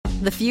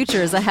The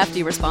future is a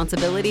hefty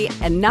responsibility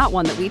and not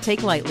one that we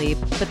take lightly.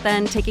 But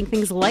then taking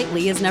things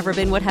lightly has never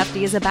been what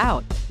Hefty is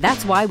about.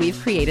 That's why we've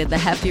created the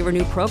Hefty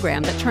Renew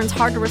program that turns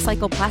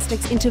hard-to-recycle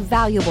plastics into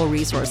valuable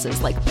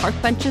resources like park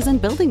benches and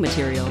building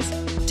materials.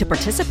 To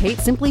participate,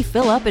 simply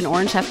fill up an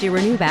orange Hefty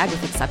Renew bag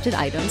with accepted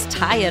items,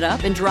 tie it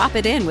up, and drop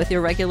it in with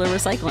your regular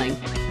recycling.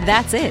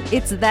 That's it.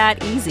 It's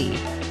that easy.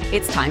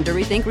 It's time to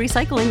rethink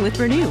recycling with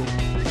Renew.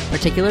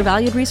 Particular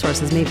valued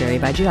resources may vary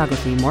by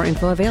geography. More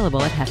info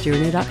available at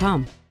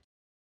heftyrenew.com.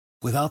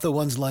 Without the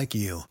ones like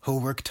you, who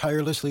work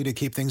tirelessly to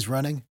keep things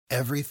running,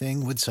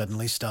 everything would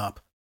suddenly stop.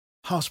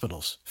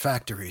 Hospitals,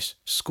 factories,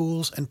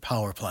 schools, and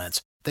power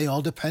plants, they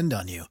all depend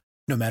on you.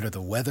 No matter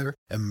the weather,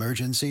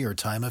 emergency, or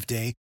time of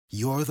day,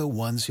 you're the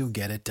ones who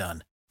get it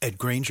done. At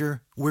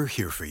Grainger, we're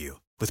here for you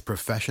with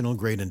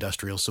professional-grade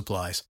industrial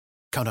supplies.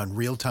 Count on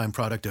real-time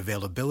product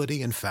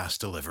availability and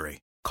fast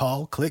delivery.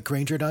 Call, click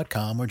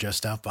Grainger.com, or just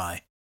stop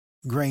by.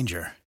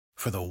 Grainger,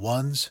 for the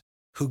ones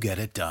who get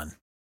it done.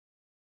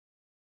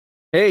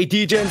 Hey,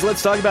 DGens,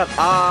 let's talk about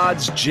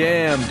Odds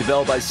Jam.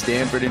 Developed by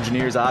Stanford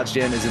engineers, Odds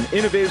Jam is an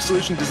innovative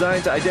solution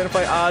designed to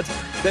identify odds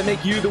that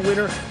make you the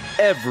winner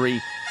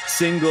every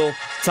single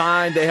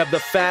time. They have the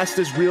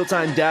fastest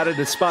real-time data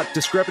to spot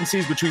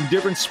discrepancies between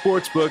different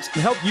sports books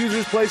and help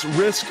users place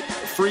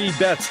risk-free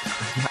bets.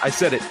 I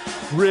said it,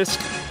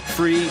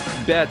 risk-free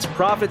bets.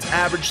 Profits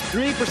average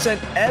 3%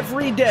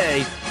 every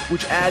day,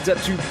 which adds up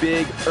to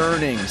big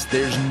earnings.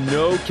 There's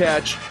no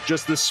catch,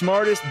 just the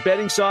smartest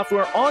betting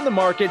software on the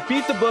market.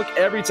 Beat the book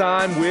every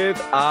time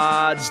with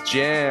Odds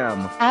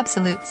Jam.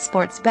 Absolute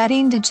sports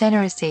betting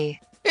degeneracy.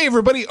 Hey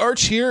everybody,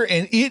 Arch here,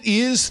 and it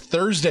is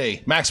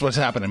Thursday. Max, what's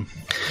happening?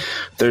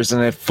 Thursday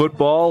Night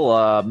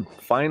Football.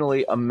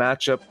 Finally, a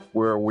matchup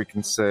where we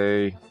can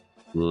say,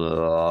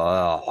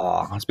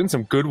 there's been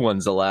some good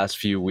ones the last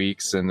few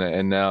weeks,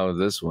 and now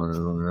this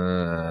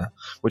one,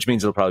 which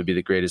means it'll probably be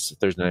the greatest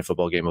Thursday Night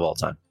Football game of all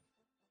time.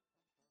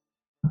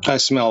 I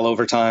smell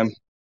overtime.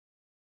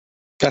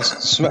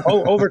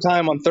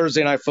 Overtime on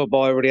Thursday Night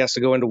Football. Everybody has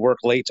to go into work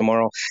late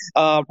tomorrow.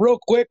 Real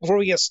quick, before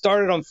we get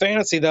started on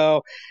fantasy,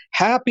 though,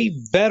 happy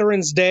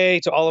Veterans Day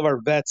to all of our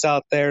vets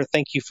out there.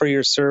 Thank you for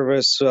your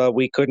service.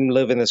 We couldn't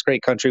live in this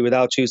great country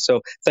without you,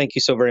 so thank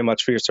you so very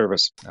much for your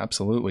service.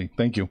 Absolutely.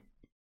 Thank you.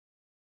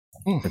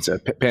 It's a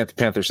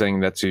Panther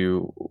saying that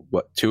to,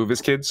 two of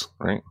his kids,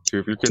 right? Two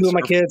of your kids? Two of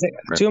my kids,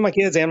 right. Two of my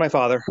kids and my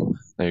father.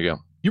 There you go.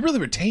 You really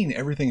retain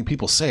everything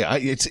people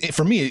say.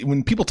 For me,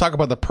 when people talk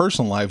about the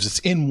personal lives, it's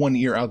in one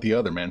ear, out the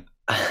other, man.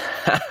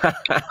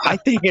 I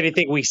think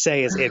anything we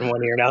say is in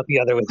one ear and out the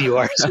other with you,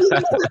 Ars.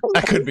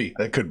 That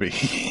could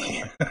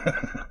be.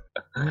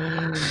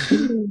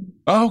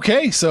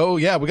 Okay, so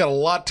yeah, we got a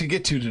lot to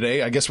get to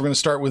today. I guess we're going to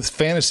start with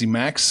fantasy.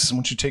 Max, why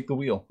don't you take the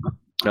wheel?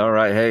 All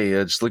right. Hey,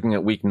 just looking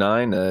at week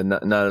 9,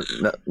 not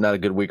a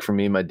good week for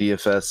me. My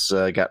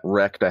DFS got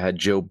wrecked. I had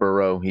Joe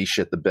Burrow. He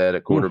shit the bed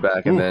at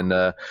quarterback. And then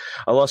I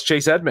lost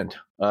Chase Edmond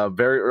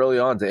very early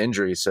on to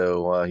injury.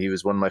 So he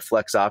was one of my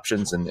flex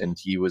options, and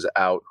he was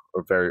out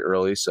very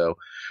early. So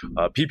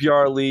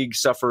PPR league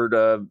suffered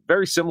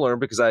very similar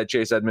because I had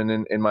Chase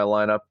Edmond in my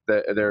lineup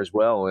there as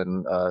well.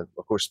 And, of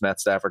course, Matt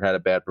Stafford had a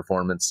bad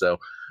performance. So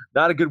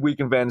not a good week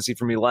in fantasy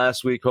for me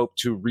last week. Hope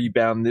to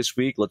rebound this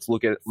week. Let's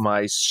look at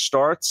my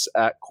starts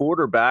at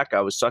quarterback. I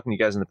was talking to you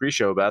guys in the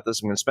pre-show about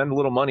this. I'm going to spend a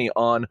little money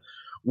on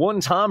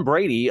one Tom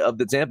Brady of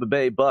the Tampa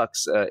Bay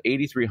Bucks,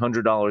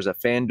 $8,300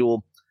 at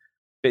FanDuel,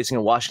 facing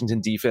a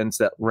Washington defense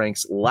that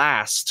ranks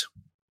last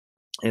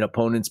in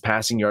opponents'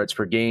 passing yards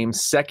per game,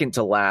 second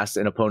to last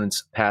in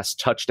opponents' pass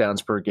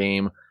touchdowns per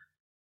game.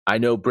 I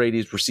know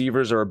Brady's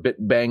receivers are a bit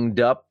banged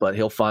up, but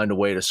he'll find a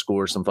way to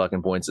score some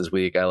fucking points this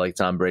week. I like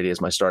Tom Brady as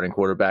my starting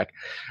quarterback.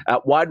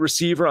 At wide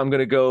receiver, I'm going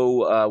to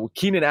go with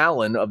Keenan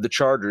Allen of the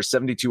Chargers,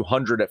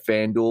 7,200 at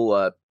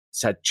FanDuel.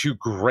 He's had 2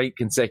 great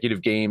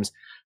consecutive games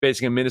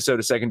facing a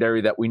Minnesota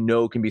secondary that we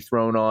know can be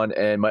thrown on.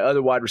 And my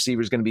other wide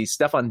receiver is going to be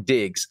Stephon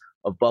Diggs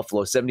of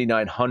Buffalo,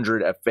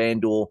 7,900 at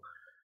FanDuel.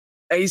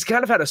 He's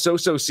kind of had a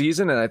so-so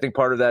season, and I think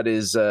part of that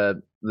is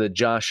the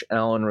Josh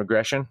Allen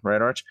regression,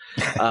 right, Arch?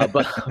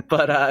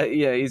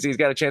 Yeah, he's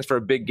got a chance for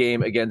a big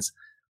game against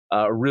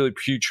a really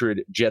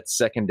putrid Jets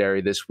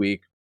secondary this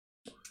week.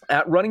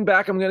 At running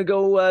back, I'm going to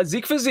go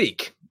Zeke for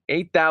Zeke,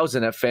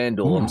 8,000 at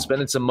FanDuel. I'm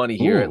spending some money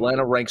here.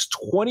 Atlanta ranks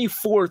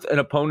 24th in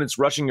opponents'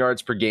 rushing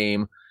yards per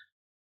game,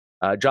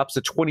 drops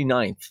to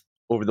 29th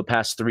over the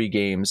past 3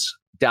 games.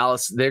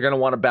 Dallas, they're going to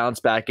want to bounce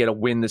back, get a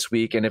win this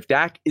week, and if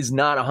Dak is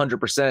not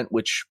 100%,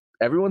 which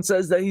everyone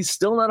says that he's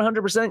still not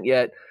 100%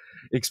 yet,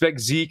 expect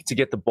Zeke to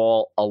get the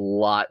ball a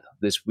lot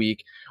this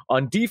week.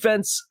 On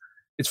defense,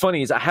 it's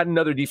funny, is I had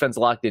another defense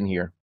locked in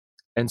here.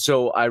 And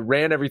so I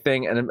ran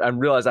everything and I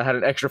realized I had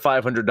an extra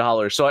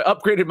 $500. So I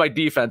upgraded my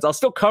defense. I'll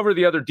still cover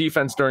the other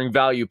defense during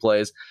value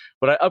plays,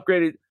 but I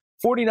upgraded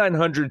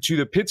 4,900 to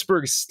the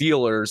Pittsburgh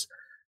Steelers,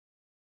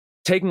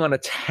 taking on a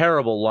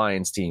terrible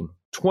Lions team.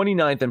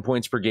 29th in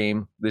points per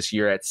game this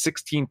year at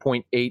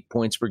 16.8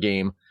 points per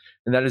game.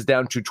 And that is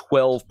down to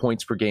 12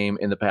 points per game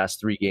in the past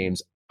 3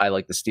 games. I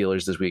like the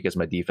Steelers this week as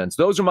my defense.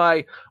 Those are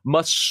my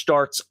must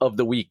starts of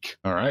the week.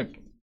 All right.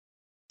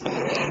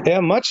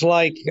 Yeah, much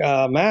like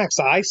Max,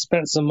 I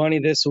spent some money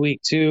this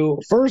week too.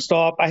 First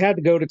off, I had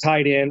to go to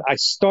tight end. I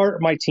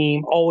start my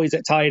team always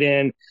at tight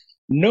end.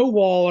 No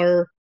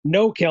Waller,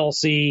 no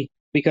Kelsey,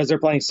 because they're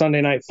playing Sunday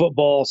Night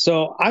Football.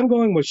 So I'm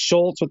going with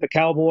Schultz with the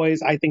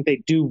Cowboys. I think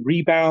they do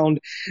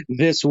rebound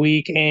this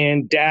week.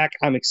 And Dak,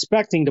 I'm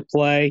expecting to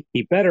play.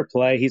 He better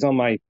play. He's on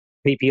my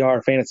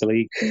PPR fantasy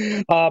league.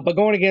 But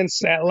going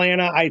against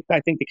Atlanta, I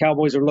think the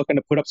Cowboys are looking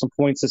to put up some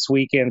points this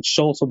week, and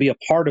Schultz will be a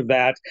part of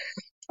that.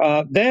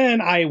 Then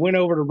I went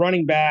over to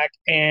running back,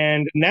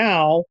 and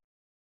now,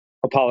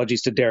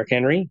 apologies to Derrick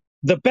Henry,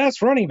 the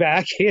best running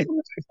back in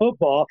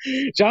football,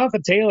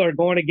 Jonathan Taylor,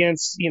 going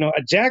against,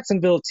 a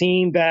Jacksonville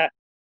team that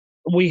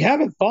we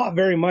haven't thought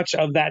very much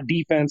of that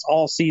defense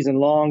all season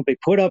long. They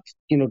put up,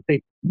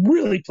 they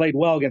really played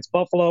well against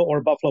Buffalo,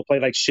 or Buffalo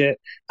played like shit.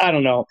 I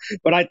don't know.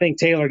 But I think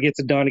Taylor gets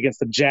it done against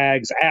the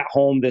Jags at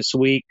home this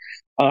week.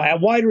 At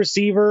wide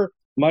receiver,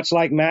 much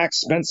like Max,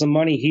 spent some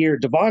money here.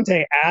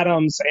 Devontae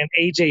Adams and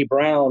A.J.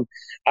 Brown,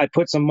 I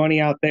put some money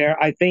out there.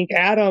 I think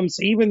Adams,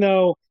 even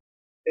though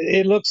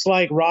it looks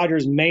like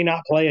Rodgers may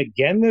not play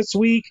again this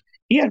week,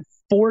 he had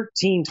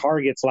 14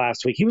 targets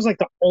last week. He was like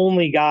the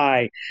only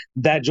guy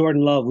that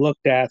Jordan Love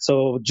looked at.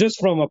 So just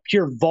from a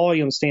pure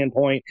volume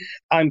standpoint,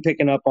 I'm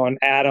picking up on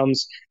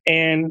Adams.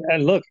 And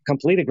look,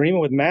 complete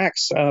agreement with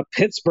Max.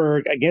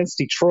 Pittsburgh against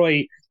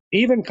Detroit,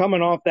 even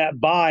coming off that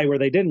bye where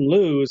they didn't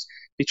lose,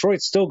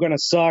 Detroit's still going to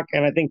suck,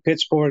 and I think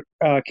Pittsburgh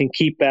can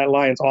keep that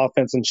Lions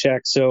offense in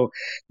check. So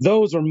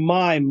those are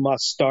my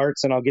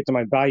must-starts, and I'll get to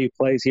my value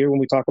plays here when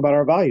we talk about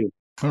our value.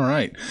 All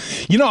right.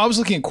 I was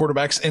looking at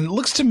quarterbacks, and it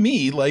looks to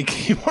me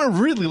like you want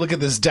to really look at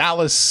this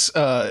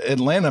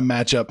Dallas-Atlanta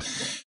matchup.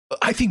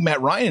 I think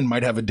Matt Ryan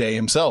might have a day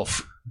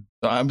himself.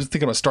 I'm just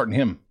thinking about starting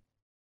him.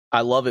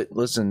 I love it.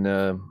 Listen,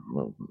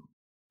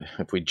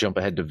 if we jump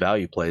ahead to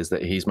value plays,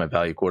 that he's my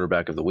value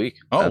quarterback of the week.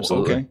 Oh,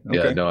 absolutely. Okay.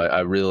 Yeah, no,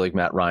 I really like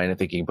Matt Ryan. I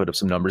think he can put up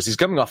some numbers. He's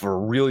coming off of a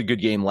really good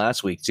game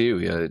last week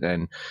too,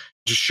 and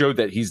just showed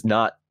that he's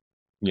not,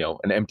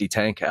 an empty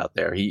tank out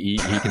there. He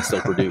can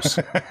still produce.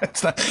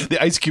 It's not, the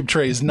ice cube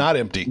tray is not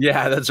empty.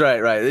 Yeah, that's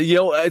right.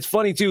 It's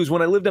funny too, is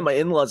when I lived at my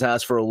in-laws'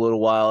 house for a little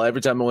while,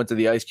 every time I went to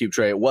the ice cube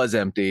tray, it was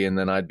empty, and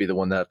then I'd be the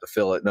one that had to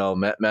fill it. No,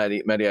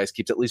 Matty Ice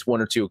keeps at least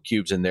 1 or 2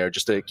 cubes in there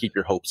just to keep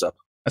your hopes up.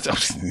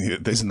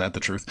 Isn't that the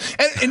truth?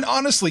 And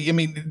honestly,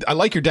 I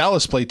like your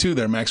Dallas play too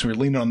there, Max. We're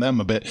leaning on them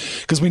a bit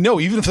because we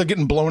know even if they're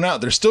getting blown out,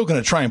 they're still going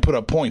to try and put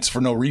up points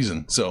for no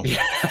reason. So,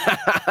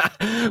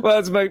 well,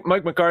 it's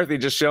Mike McCarthy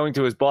just showing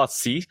to his boss.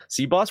 See,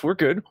 boss, we're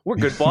good,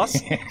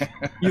 boss.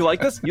 You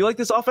like this? You like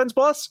this offense,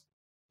 boss?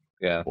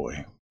 Yeah,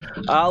 boy.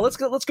 Let's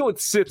go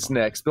with sits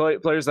next.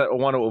 Players that I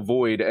want to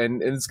avoid,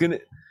 and it's gonna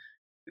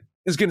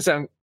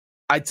sound,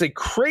 I'd say,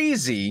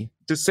 crazy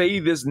to say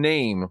this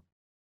name.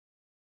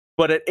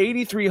 But at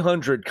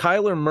 8,300,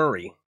 Kyler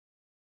Murray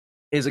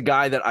is a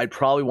guy that I'd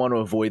probably want to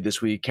avoid this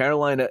week.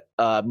 Carolina,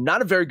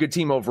 not a very good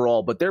team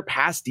overall, but their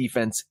pass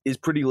defense is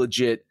pretty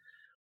legit.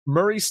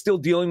 Murray's still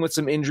dealing with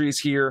some injuries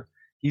here.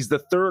 He's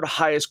the 3rd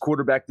highest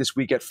quarterback this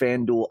week at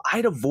FanDuel.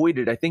 I'd avoid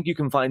it. I think you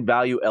can find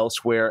value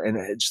elsewhere,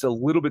 and just a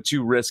little bit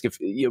too risk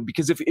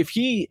because if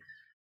he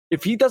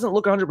doesn't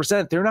look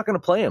 100%, they're not going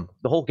to play him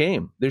the whole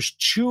game. There's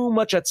too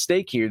much at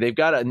stake here. They've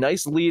got a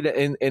nice lead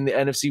in the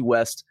NFC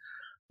West.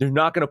 They're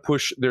not going to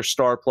push their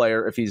star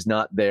player if he's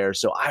not there.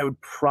 So I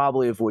would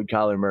probably avoid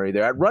Kyler Murray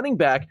there. At running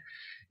back,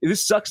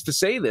 this sucks to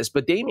say this,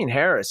 but Damian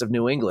Harris of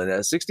New England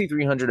at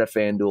 6,300 at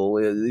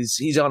FanDuel,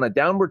 he's on a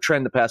downward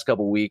trend the past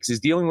couple of weeks.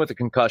 He's dealing with a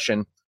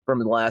concussion from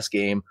the last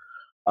game.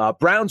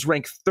 Browns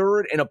rank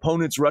 3rd in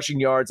opponents' rushing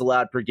yards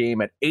allowed per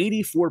game at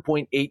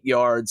 84.8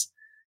 yards.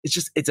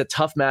 It's a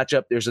tough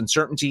matchup. There's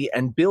uncertainty,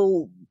 and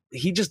Bill,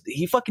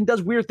 he fucking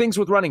does weird things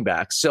with running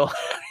backs. So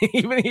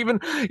even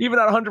at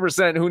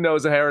 100%, who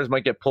knows? Harris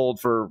might get pulled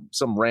for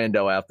some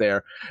rando out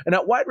there. And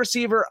at wide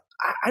receiver,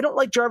 I don't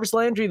like Jarvis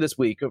Landry this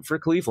week for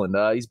Cleveland.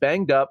 He's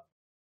banged up,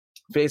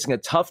 facing a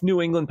tough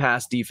New England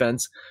pass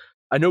defense.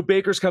 I know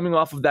Baker's coming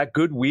off of that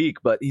good week,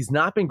 but he's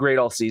not been great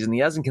all season. He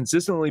hasn't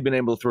consistently been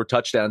able to throw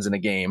touchdowns in a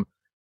game.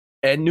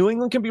 And New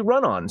England can be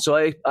run on. So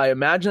I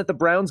imagine that the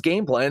Browns'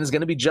 game plan is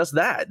going to be just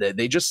that.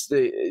 They just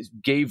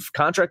gave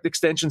contract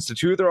extensions to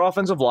 2 of their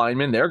offensive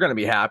linemen. They're going to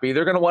be happy.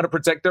 They're going to want to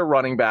protect their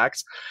running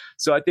backs.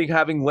 So I think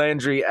having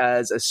Landry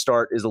as a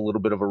start is a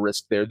little bit of a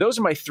risk there. Those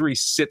are my 3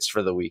 sits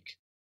for the week.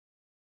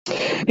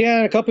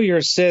 Yeah, a couple of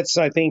your sits,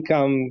 I think,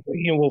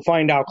 we'll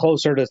find out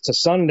closer to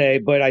Sunday,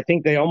 but I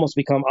think they almost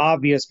become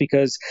obvious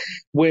because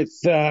with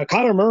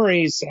Kyler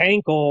Murray's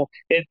ankle,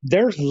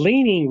 they're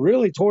leaning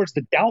really towards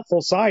the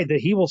doubtful side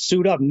that he will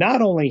suit up.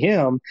 Not only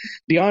him,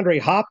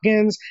 DeAndre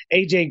Hopkins,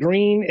 AJ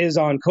Green is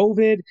on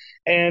COVID,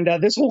 and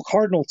this whole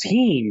Cardinal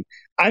team,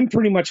 I'm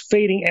pretty much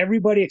fading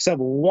everybody except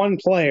one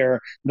player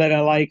that I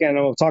like, and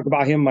I'll talk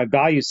about him on my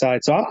value side.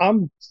 So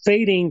I'm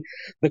fading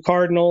the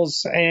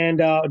Cardinals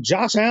and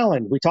Josh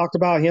Allen. We talked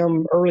about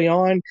him early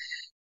on.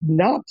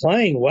 not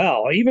playing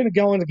well, even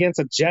going against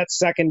a Jets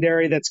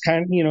secondary that's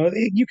kind of,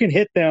 you can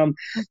hit them.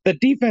 The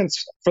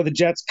defense for the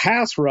Jets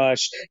pass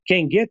rush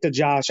can get to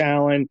Josh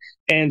Allen,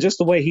 and just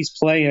the way he's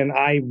playing,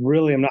 I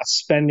really am not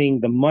spending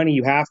the money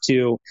you have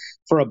to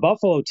for a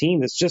Buffalo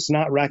team that's just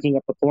not racking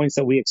up the points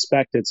that we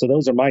expected. So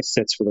those are my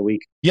sits for the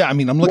week. Yeah, I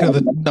mean, I'm looking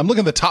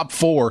at the top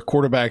 4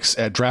 quarterbacks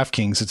at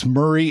DraftKings. It's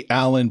Murray,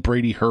 Allen,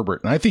 Brady,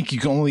 Herbert, and I think you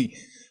can only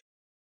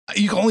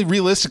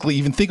realistically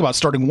even think about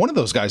starting one of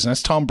those guys, and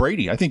that's Tom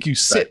Brady. I think you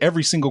sit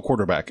every single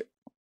quarterback.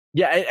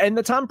 Yeah, and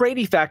the Tom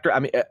Brady factor, I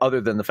mean,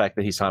 other than the fact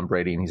that he's Tom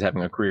Brady and he's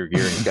having a career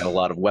year and he's got a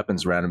lot of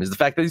weapons around him, is the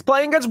fact that he's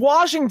playing against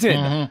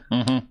Washington.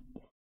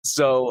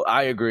 So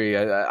I agree.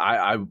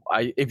 I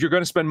if you're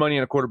going to spend money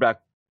on a quarterback,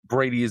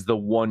 Brady is the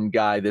one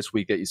guy this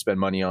week that you spend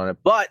money on it.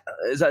 But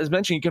as I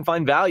mentioned, you can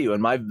find value,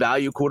 and my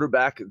value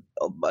quarterback,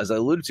 as I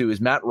alluded to,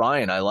 is Matt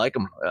Ryan. I like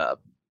him.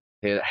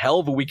 He had a hell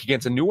of a week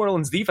against a New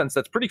Orleans defense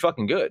that's pretty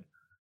fucking good.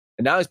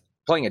 And now he's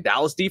playing a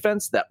Dallas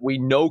defense that we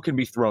know can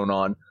be thrown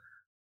on.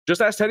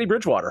 Just ask Teddy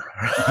Bridgewater.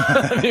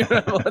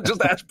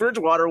 Just ask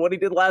Bridgewater what he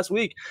did last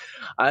week.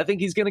 I think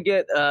he's going to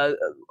get a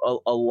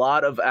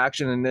lot of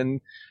action. And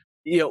then,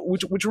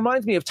 which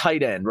reminds me of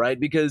tight end, right?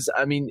 Because,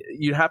 I mean,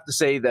 you'd have to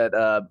say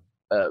that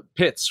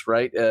Pitts,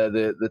 right?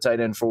 The tight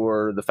end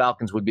for the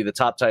Falcons would be the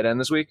top tight end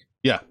this week.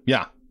 Yeah.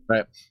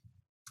 Right.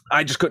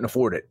 I just couldn't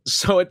afford it.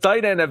 So at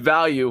tight end at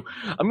value,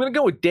 I'm going to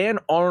go with Dan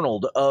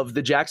Arnold of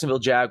the Jacksonville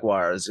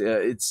Jaguars.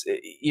 It's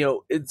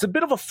a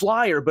bit of a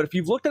flyer, but if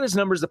you've looked at his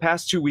numbers the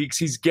past 2 weeks,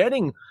 he's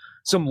getting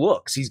some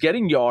looks. He's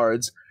getting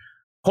yards.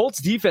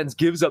 Colts defense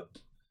gives up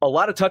a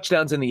lot of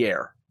touchdowns in the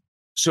air.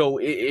 So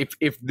if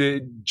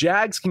the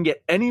Jags can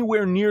get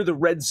anywhere near the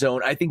red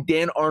zone, I think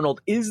Dan Arnold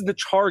is the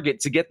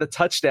target to get the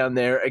touchdown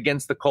there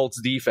against the Colts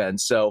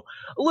defense. So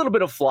a little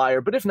bit of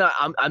flyer, but if not,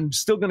 I'm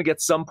still going to get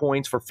some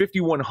points for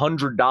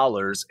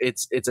 $5,100.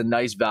 It's a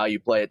nice value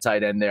play at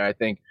tight end there, I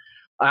think.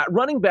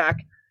 Running back,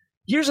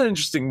 here's an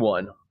interesting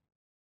one.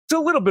 It's a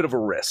little bit of a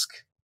risk,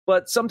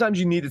 but sometimes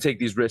you need to take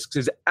these risks.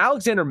 Is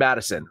Alexander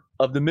Mattison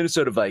of the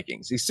Minnesota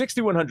Vikings. He's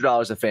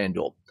 $6,100 at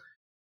FanDuel.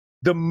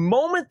 The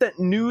moment that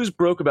news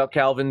broke about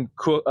Dalvin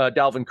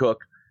Cook,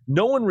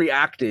 no one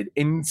reacted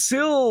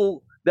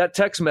until that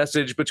text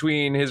message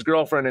between his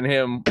girlfriend and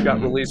him got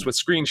released with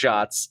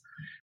screenshots.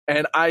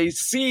 And I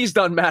seized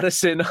on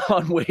Madison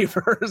on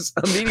waivers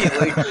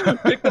immediately,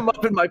 picked him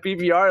up in my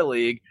PPR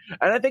league.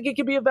 And I think it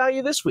could be a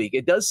value this week.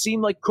 It does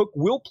seem like Cook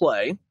will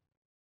play,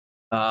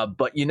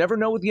 but you never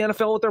know with the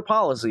NFL with their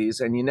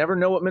policies, and you never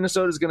know what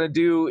Minnesota is going to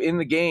do in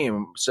the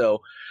game.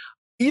 So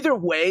either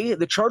way,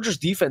 the Chargers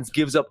defense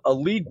gives up a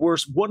league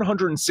worst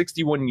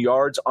 161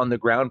 yards on the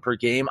ground per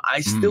game.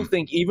 I still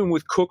think even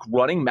with Cook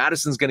running,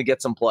 Madison's going to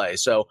get some play.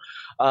 So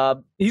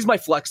he's my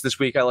flex this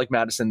week. I like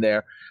Madison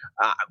there.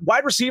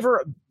 Wide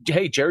receiver,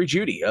 Jerry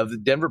Jeudy of the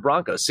Denver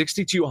Broncos,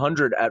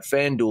 6,200 at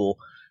FanDuel.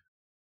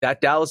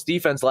 That Dallas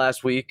defense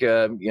last week,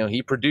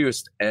 he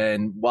produced.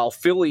 And while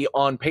Philly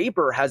on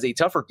paper has a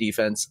tougher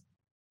defense,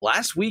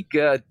 last week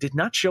did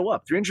not show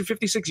up.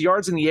 356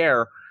 yards in the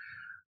air.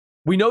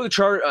 We know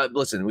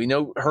we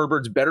know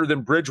Herbert's better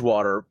than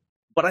Bridgewater,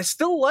 but I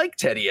still like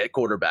Teddy at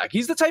quarterback.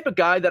 He's the type of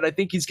guy that I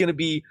think he's going to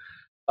be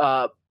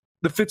the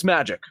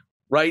Fitzmagic,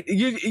 right?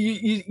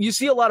 You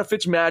see a lot of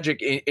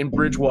Fitzmagic in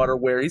Bridgewater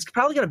where he's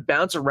probably going to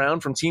bounce around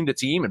from team to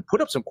team and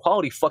put up some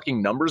quality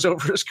fucking numbers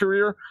over his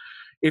career.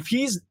 If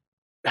he's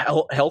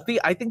healthy,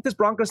 I think this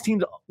Broncos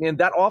team and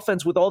that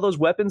offense with all those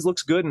weapons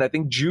looks good, and I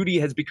think Jeudy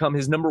has become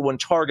his number one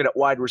target at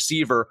wide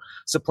receiver,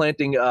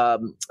 supplanting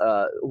Courtland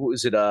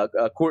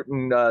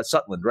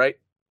Sutherland, right?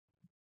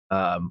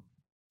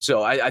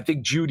 So I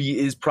think Jeudy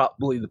is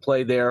probably the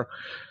play there.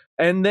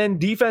 And then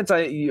defense,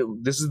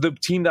 this is the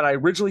team that I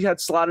originally had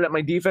slotted at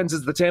my defense,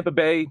 is the Tampa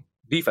Bay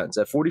defense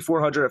at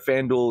 $4,400 at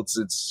FanDuel.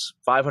 It's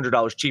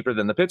 $500 cheaper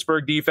than the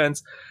Pittsburgh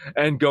defense,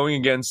 and going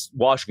against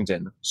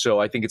Washington. So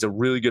I think it's a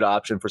really good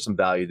option for some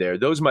value there.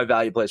 Those are my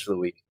value plays for the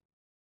week.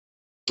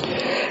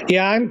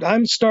 Yeah,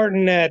 I'm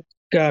starting at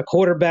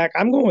quarterback.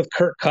 I'm going with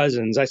Kirk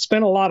Cousins. I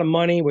spent a lot of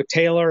money with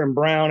Taylor and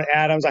Brown,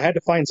 Adams. I had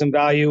to find some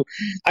value.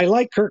 I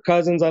like Kirk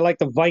Cousins. I like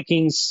the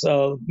Vikings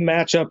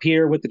matchup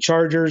here with the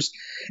Chargers.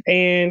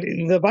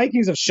 And the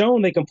Vikings have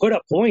shown they can put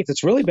up points.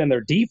 It's really been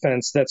their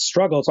defense that's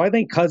struggled. So I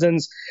think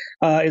Cousins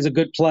is a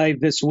good play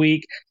this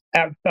week.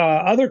 At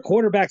other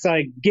quarterbacks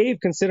I gave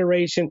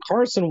consideration,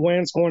 Carson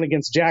Wentz going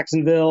against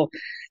Jacksonville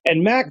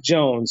and Mac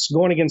Jones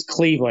going against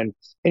Cleveland.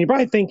 And you're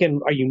probably thinking,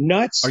 are you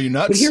nuts? Are you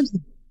nuts?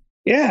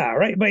 Yeah,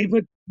 right.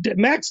 But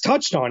Max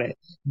touched on it.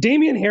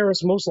 Damian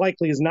Harris most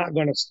likely is not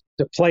going to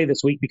play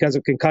this week because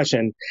of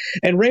concussion.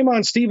 And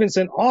Ramon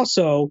Stevenson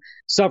also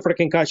suffered a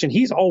concussion.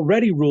 He's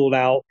already ruled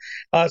out.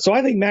 So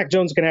I think Mac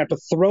Jones is going to have to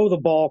throw the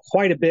ball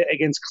quite a bit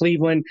against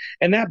Cleveland.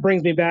 And that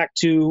brings me back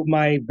to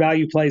my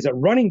value plays at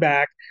running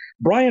back.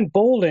 Brian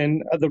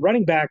Bolden, the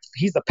running back,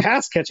 he's the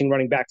pass-catching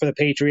running back for the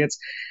Patriots.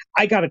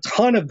 I got a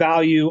ton of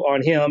value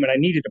on him, and I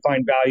needed to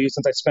find value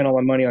since I spent all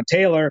my money on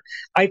Taylor.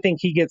 I think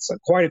he gets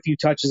quite a few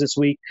touches this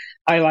week.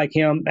 I like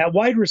him. At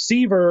wide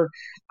receiver,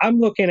 I'm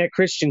looking at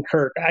Christian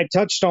Kirk. I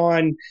touched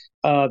on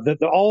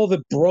all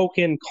the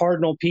broken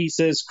Cardinal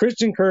pieces.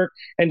 Christian Kirk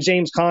and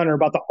James Conner are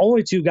about the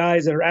only two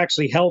guys that are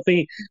actually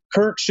healthy.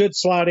 Kirk should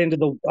slot into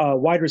the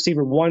wide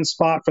receiver 1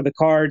 spot for the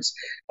Cards.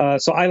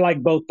 So I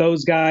like both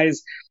those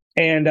guys.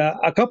 And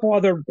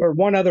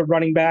one other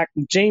running back,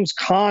 James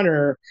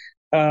Conner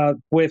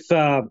with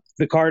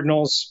the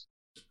Cardinals.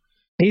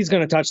 He's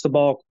going to touch the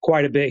ball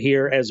quite a bit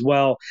here as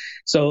well.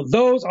 So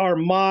those are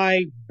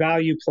my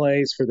value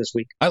plays for this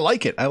week. I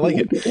like it.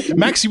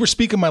 Max, you were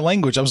speaking my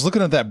language. I was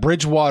looking at that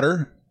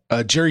Bridgewater,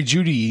 Jerry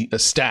Jeudy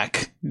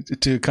stack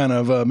to kind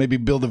of maybe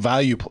build a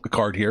value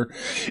card here.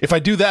 If I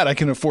do that, I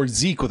can afford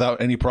Zeke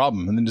without any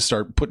problem, and then just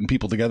start putting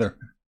people together.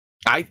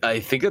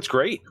 I think that's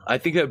great. I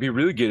think that'd be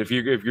really good if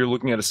you're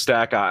looking at a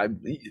stack.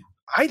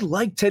 I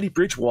like Teddy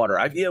Bridgewater.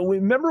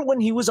 Remember when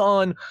he was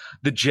on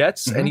the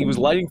Jets and he was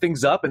lighting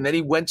things up, and then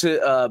he went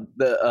to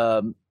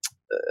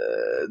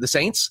the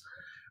Saints.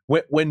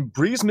 When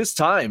Breeze missed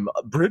time,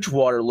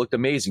 Bridgewater looked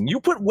amazing. You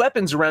put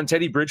weapons around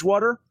Teddy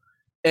Bridgewater,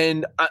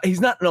 and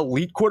he's not an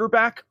elite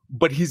quarterback,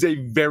 but he's a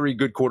very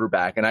good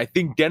quarterback. And I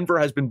think Denver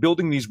has been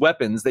building these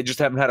weapons. They just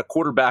haven't had a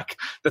quarterback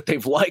that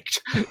they've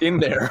liked in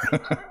there.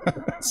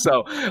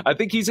 So I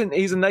think he's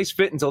a nice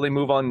fit until they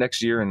move on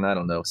next year. And I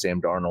don't know, Sam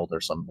Darnold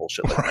or some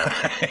bullshit like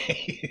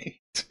that.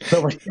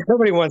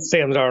 Nobody wants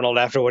Sam Darnold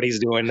after what he's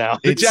doing now.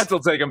 The Jets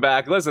will take him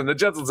back. Listen, the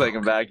Jets will take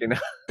him back.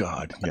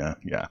 God,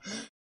 yeah.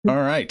 All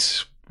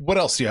right. What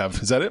else do you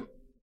have? Is that it?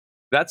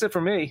 That's it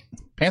for me.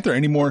 Panther,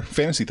 any more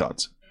fantasy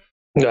thoughts?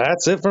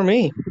 That's it for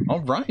me.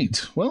 All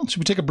right. Well, should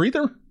we take a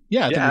breather?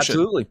 Yeah, I think we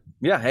absolutely.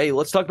 Yeah. Hey,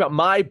 let's talk about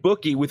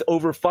MyBookie. With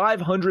over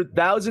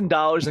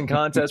 $500,000 in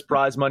contest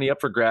prize money up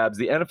for grabs,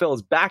 the NFL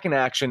is back in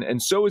action, and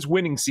so is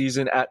winning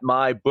season at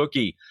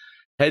MyBookie.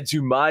 Head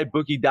to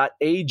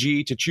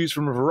mybookie.ag to choose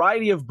from a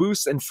variety of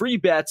boosts and free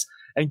bets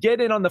and get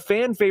in on the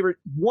fan favorite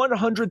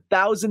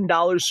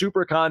 $100,000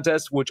 super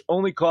contest, which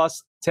only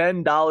costs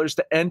 $10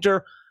 to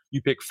enter.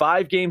 You pick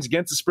 5 games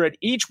against the spread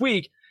each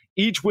week.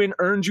 Each win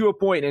earns you a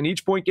point, and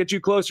each point gets you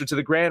closer to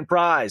the grand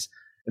prize.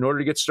 In order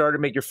to get started,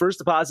 make your first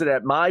deposit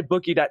at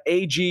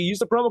mybookie.ag. Use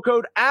the promo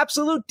code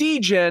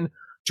AbsoluteDGen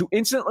to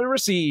instantly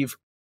receive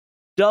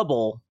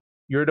double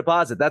your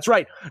deposit. That's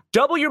right.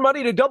 Double your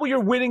money to double your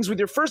winnings with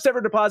your first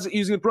ever deposit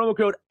using the promo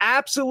code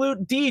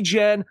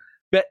AbsoluteDGen.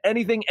 Bet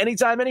anything,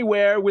 anytime,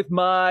 anywhere with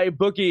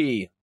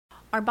MyBookie.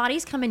 Our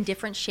bodies come in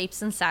different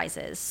shapes and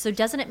sizes, so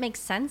doesn't it make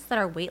sense that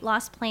our weight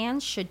loss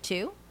plans should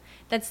too?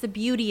 That's the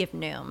beauty of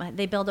Noom.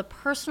 They build a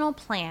personal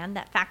plan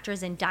that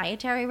factors in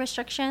dietary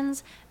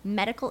restrictions,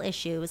 medical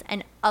issues,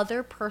 and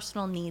other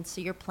personal needs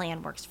so your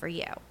plan works for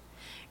you.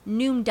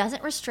 Noom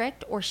doesn't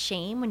restrict or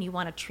shame when you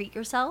want to treat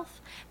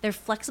yourself. Their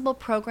flexible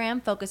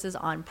program focuses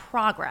on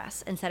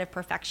progress instead of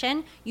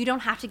perfection. You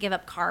don't have to give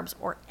up carbs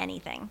or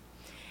anything.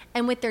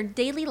 And with their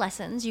daily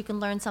lessons, you can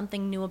learn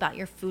something new about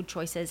your food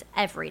choices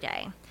every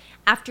day.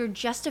 After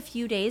just a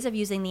few days of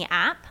using the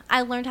app,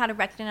 I learned how to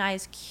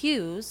recognize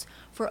cues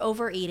for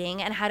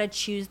overeating and how to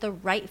choose the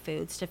right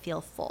foods to feel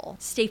full.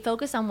 Stay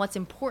focused on what's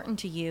important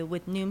to you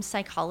with Noom's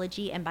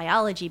psychology and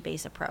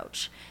biology-based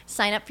approach.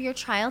 Sign up for your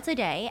trial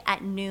today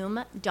at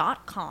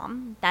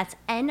Noom.com. That's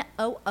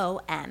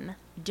Noom.com.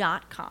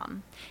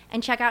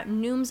 And check out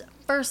Noom's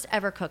first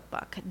ever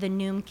cookbook, The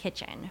Noom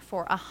Kitchen,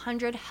 for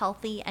 100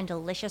 healthy and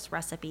delicious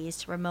recipes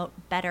to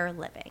promote better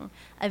living.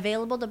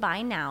 Available to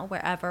buy now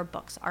wherever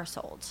books are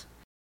sold.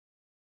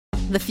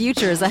 The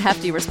future is a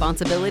hefty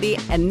responsibility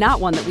and not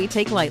one that we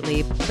take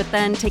lightly. But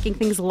then taking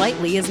things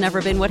lightly has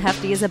never been what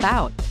Hefty is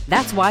about.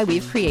 That's why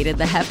we've created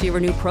the Hefty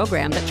Renew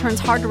program that turns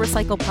hard to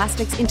recycle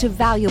plastics into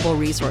valuable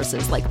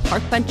resources like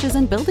park benches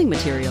and building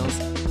materials.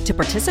 To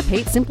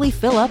participate, simply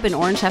fill up an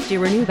orange Hefty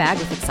Renew bag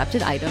with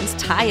accepted items,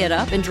 tie it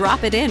up, and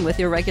drop it in with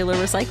your regular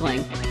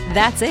recycling.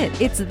 That's it.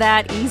 It's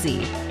that easy.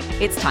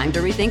 It's time to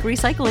rethink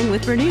recycling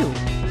with Renew.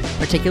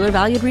 Particular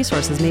valued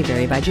resources may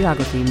vary by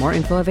geography. More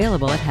info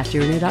available at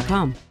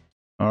heftyrenew.com.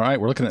 All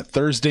right, we're looking at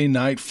Thursday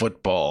night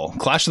football.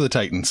 Clash of the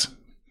Titans.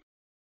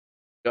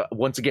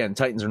 Once again,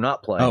 Titans are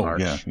not playing. Oh,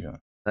 Arch. yeah.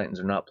 Titans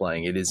are not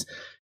playing.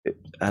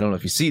 I don't know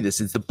if you see this.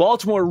 It's the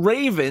Baltimore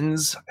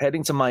Ravens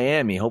heading to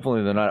Miami.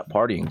 Hopefully they're not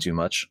partying too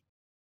much.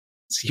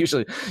 It's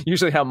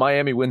usually how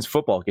Miami wins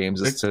football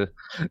games is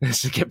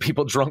to get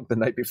people drunk the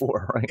night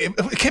before, right?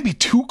 It can't be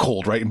too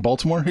cold, right, in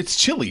Baltimore? It's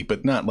chilly,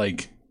 but not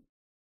like...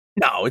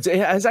 No, it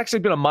has actually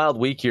been a mild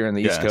week here in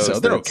the East Coast. So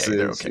they're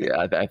okay.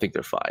 Yeah, I think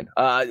they're fine.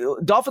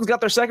 Dolphins got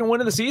their second win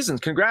of the season.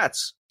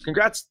 Congrats,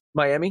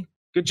 Miami.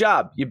 Good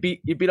job. You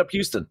beat up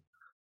Houston.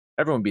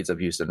 Everyone beats up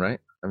Houston, right?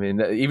 I mean,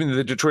 even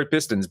the Detroit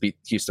Pistons beat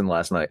Houston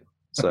last night.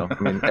 So,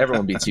 I mean,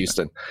 everyone beats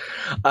Houston.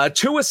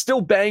 Tua's still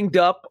banged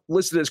up,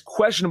 listed as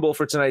questionable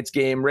for tonight's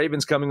game.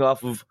 Ravens coming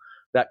off of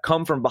that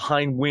come from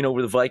behind win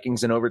over the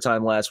Vikings in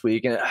overtime last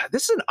week. And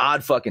this is an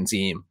odd fucking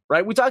team,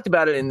 right? We talked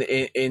about it in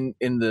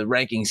the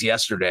rankings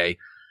yesterday.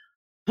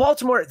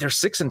 Baltimore, they're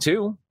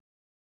 6-2.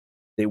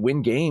 They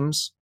win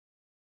games.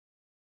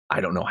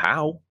 I don't know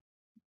how.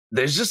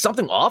 There's just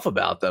something off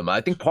about them.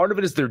 I think part of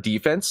it is their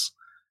defense.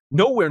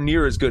 Nowhere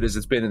near as good as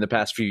it's been in the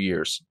past few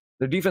years.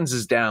 Their defense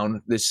is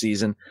down this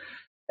season.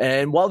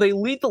 And while they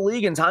lead the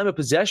league in time of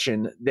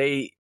possession,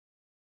 they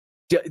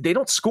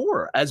don't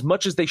score as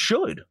much as they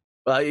should.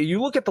 You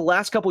look at the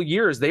last couple of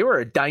years, they were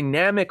a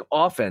dynamic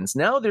offense.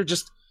 Now they're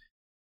just,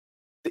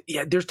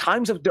 there's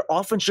times that their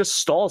offense just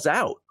stalls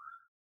out.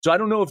 So I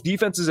don't know if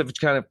defenses have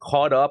kind of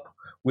caught up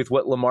with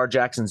what Lamar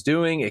Jackson's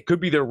doing. It could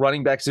be their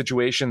running back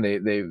situation.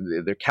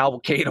 Their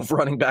cavalcade of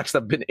running backs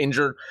that have been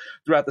injured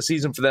throughout the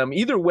season for them.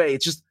 Either way,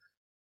 it's just,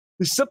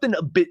 there's something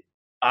a bit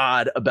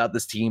odd about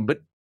this team. But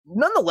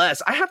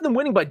nonetheless, I have them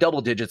winning by double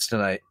digits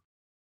tonight.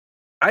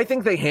 I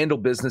think they handle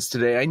business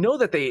today. I know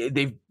that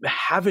they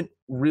haven't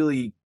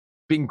really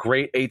been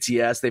great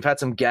ATS. They've had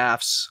some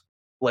gaffes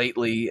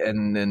lately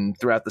and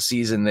throughout the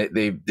season.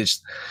 They've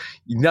just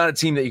not a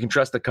team that you can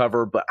trust to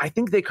cover, but I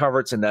think they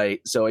cover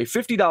tonight. So a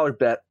 $50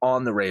 bet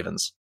on the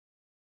Ravens.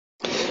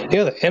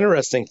 The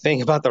interesting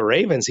thing about the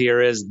Ravens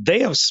here is they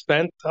have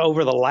spent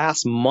over the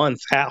last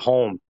month at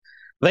home.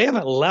 They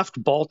haven't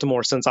left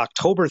Baltimore since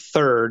October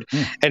 3rd,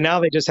 and now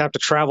they just have to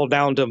travel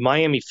down to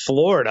Miami,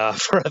 Florida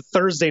for a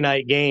Thursday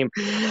night game.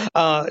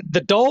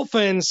 The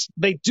Dolphins,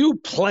 they do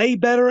play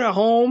better at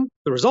home.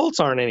 The results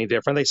aren't any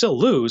different. They still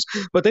lose,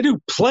 but they do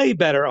play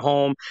better at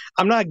home.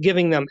 I'm not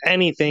giving them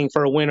anything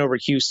for a win over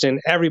Houston.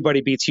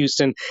 Everybody beats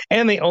Houston,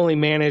 and they only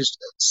managed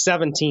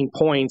 17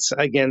 points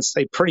against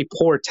a pretty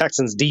poor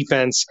Texans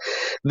defense.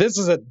 This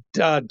is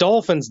a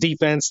Dolphins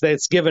defense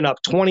that's given up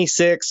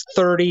 26,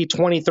 30,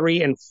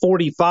 23, and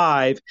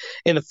 45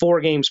 in the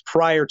 4 games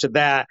prior to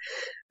that.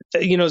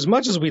 As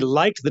much as we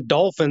liked the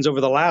Dolphins over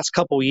the last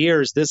couple of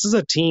years, this is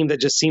a team that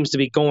just seems to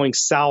be going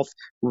south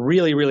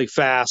really, really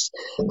fast.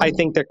 I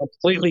think they're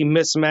completely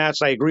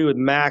mismatched. I agree with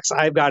Max.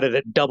 I've got it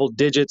at double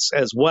digits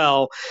as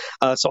well.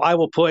 So I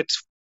will put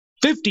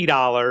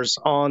 $50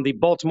 on the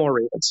Baltimore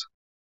Ravens.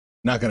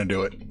 Not going to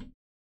do it.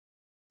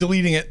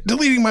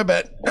 Deleting my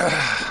bet.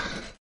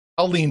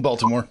 I'll lean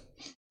Baltimore.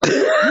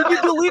 You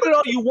can delete it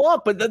all you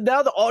want, but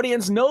now the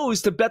audience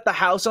knows to bet the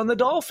house on the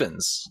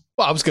Dolphins.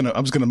 Well, I was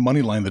gonna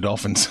money line the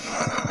Dolphins.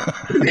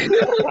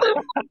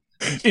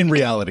 In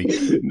reality,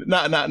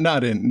 not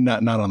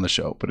on the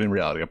show, but in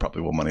reality, I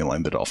probably will money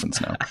line the Dolphins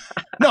now.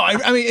 No,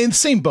 I mean, in the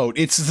same boat.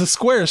 It's the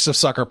squarest of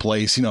sucker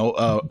plays.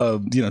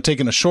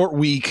 Taking a short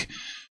week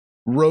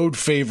road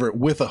favorite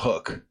with a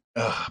hook.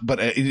 But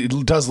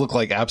it does look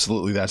like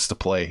absolutely that's the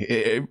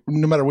play.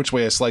 No matter which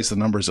way I slice the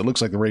numbers, it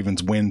looks like the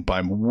Ravens win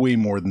by way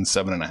more than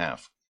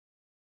 7.5.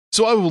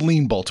 So I will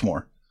lean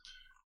Baltimore.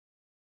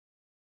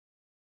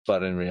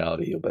 But in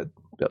reality, you'll bet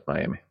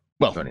Miami.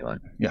 Well, money line.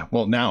 Yeah.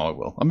 Well, now I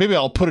will. Maybe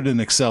I'll put it in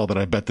Excel that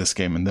I bet this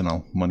game, and then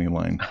I'll money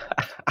line.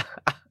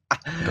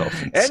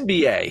 Dolphins.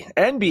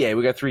 NBA.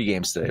 We got 3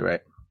 games today,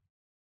 right?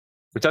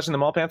 We're touching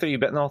them all, Panther. You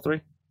betting all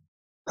 3?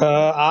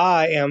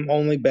 I am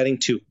only betting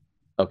 2.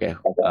 Okay.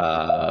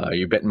 Are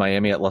you betting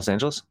Miami at Los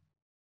Angeles?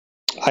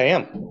 I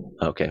am.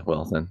 Okay.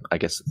 Well, then I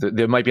guess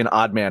there might be an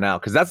odd man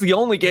out because that's the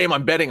only game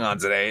I'm betting on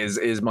today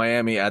is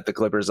Miami at the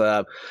Clippers.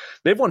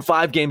 They've won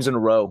 5 games in a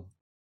row.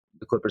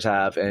 The Clippers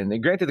have,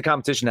 and granted, the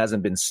competition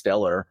hasn't been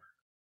stellar,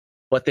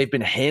 but they've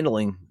been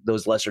handling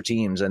those lesser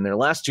teams. And their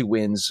last 2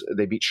 wins,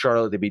 they beat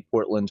Charlotte, they beat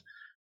Portland.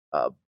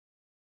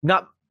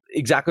 Not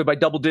exactly by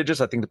double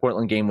digits. I think the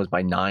Portland game was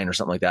by 9 or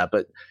something like that,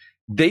 but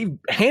they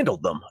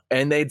handled them,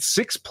 and they had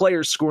 6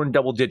 players scoring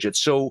double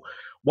digits. So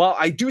while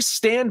I do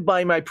stand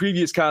by my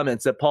previous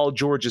comments that Paul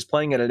George is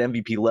playing at an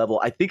MVP level,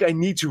 I think I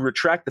need to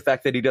retract the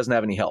fact that he doesn't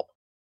have any help.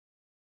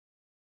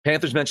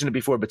 Panthers mentioned it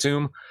before,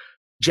 Batum,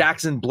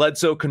 Jackson,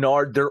 Bledsoe,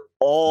 Kennard, they're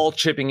all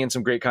chipping in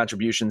some great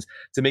contributions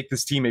to make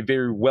this team a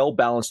very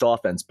well-balanced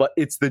offense. But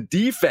it's the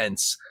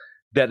defense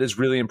that is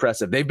really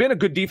impressive. They've been a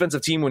good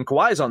defensive team when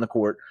Kawhi's on the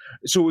court.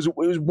 So it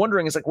was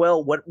wondering, it's like,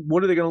 well, what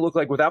are they going to look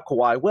like without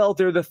Kawhi? Well,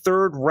 they're the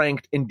 3rd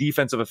ranked in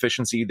defensive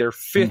efficiency. They're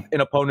 5th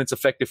in opponents'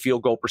 effective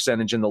field goal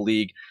percentage in the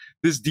league.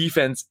 This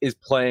defense is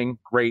playing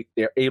great.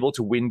 They're able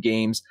to win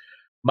games.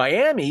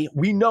 Miami,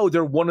 we know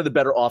they're one of the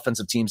better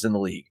offensive teams in the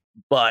league,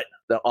 but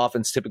the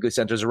offense typically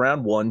centers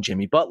around one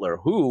Jimmy Butler,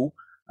 who,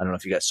 I don't know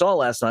if you guys saw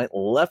last night,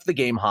 left the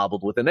game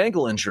hobbled with an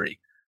ankle injury.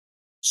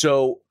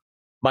 So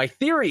my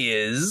theory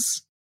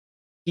is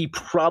he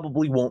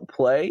probably won't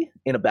play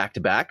in a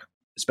back-to-back,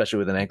 especially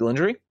with an ankle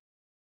injury.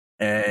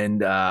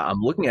 And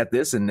I'm looking at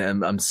this, and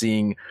I'm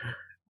seeing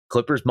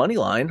Clippers money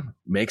line.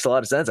 Makes a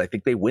lot of sense. I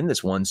think they win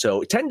this one.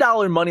 So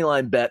 $10 money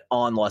line bet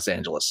on Los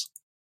Angeles.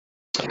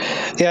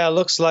 Yeah, it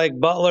looks like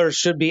Butler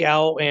should be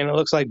out, and it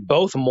looks like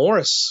both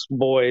Morris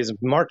boys,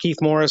 Markieff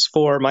Morris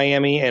for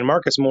Miami and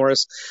Marcus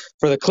Morris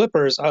for the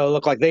Clippers,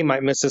 look like they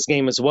might miss this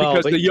game as well.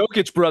 Because the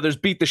Jokic brothers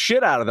beat the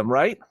shit out of them,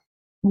 right?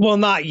 Well,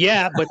 not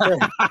yet, but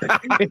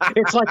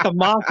it's like the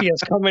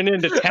mafia's coming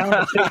into town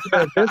to take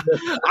care of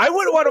business. I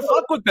wouldn't want to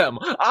fuck with them.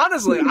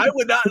 Honestly, I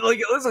would not.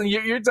 Like, listen,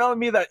 you're telling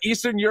me that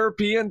Eastern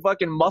European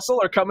fucking muscle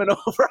are coming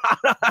over?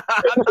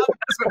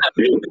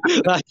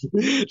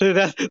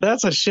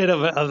 That's a shit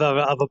of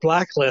a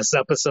Blacklist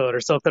episode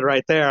or something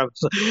right there.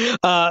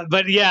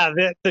 But yeah,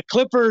 the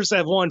Clippers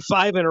have won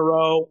 5 in a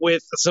row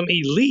with some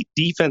elite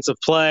defensive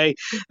play.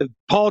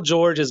 Paul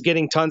George is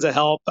getting tons of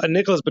help.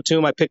 Nicholas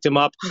Batum, I picked him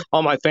up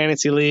on my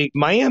fantasy league.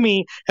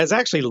 Miami has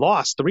actually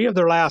lost 3 of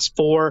their last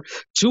 4,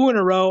 2 in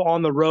a row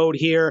on the road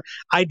here.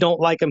 I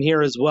don't like them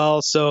here as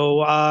well.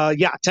 So,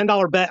 yeah,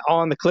 $10 bet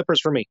on the Clippers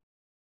for me.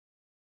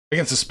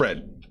 Against the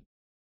spread.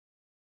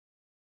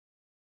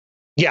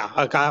 Yeah,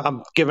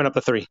 I'm giving up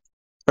the 3.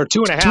 Or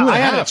 2.5.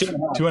 2.5.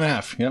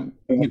 2.5. Yep.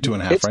 You get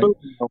 2.5,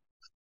 right?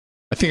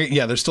 I think,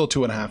 yeah, there's still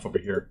 2.5 over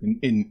here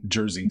in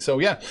Jersey. So,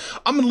 yeah,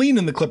 I'm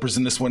leaning the Clippers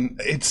in this one.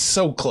 It's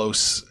so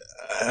close.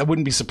 I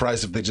wouldn't be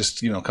surprised if they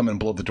just, come in and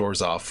blow the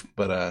doors off.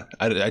 But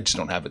I just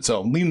don't have it. So,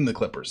 I'm leaning the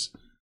Clippers.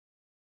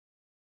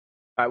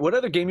 All right, what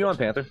other game you on,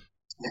 Panther?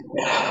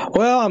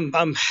 Well,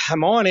 I'm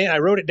on it. I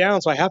wrote it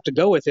down, so I have to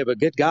go with it. But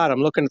good God,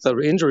 I'm looking at the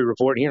injury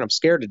report here, and I'm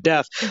scared to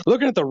death.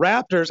 Looking at the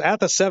Raptors at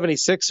the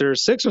 76ers.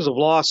 Sixers have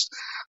lost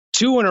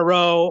 2 in a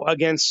row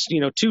against,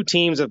 2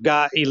 teams that have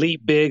got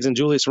elite bigs and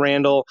Julius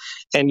Randle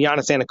and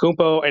Giannis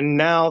Antetokounmpo. And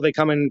now they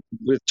come in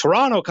with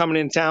Toronto coming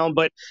in town,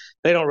 but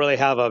they don't really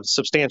have a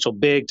substantial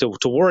big to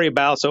worry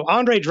about. So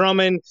Andre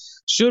Drummond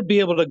should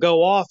be able to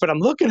go off. But I'm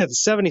looking at the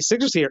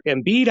 76ers here.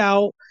 Embiid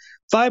out,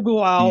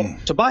 Thibault out,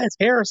 Tobias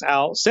Harris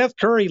out, Seth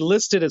Curry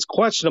listed as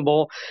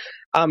questionable.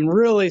 I'm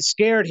really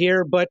scared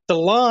here, but the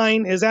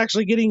line is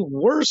actually getting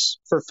worse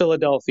for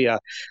Philadelphia.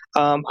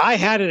 I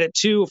had it at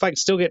 2. If I can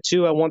still get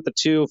 2, I want the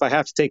 2. If I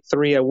have to take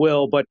 3, I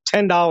will. But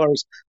 $10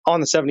 on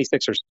the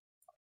 76ers.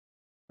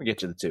 I'll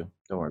get you the 2.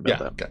 Don't worry about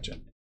that. Gotcha.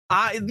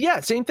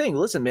 Yeah, same thing.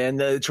 Listen, man,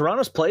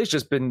 Toronto's play has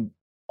just been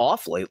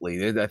off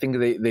lately. I think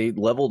they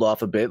leveled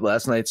off a bit.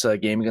 Last night's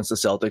game against the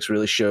Celtics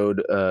really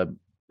showed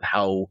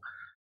how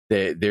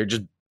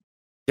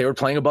they were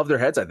playing above their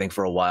heads, I think,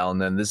 for a while.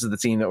 And then this is the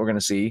team that we're going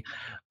to see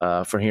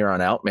from here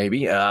on out,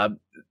 maybe.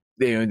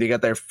 They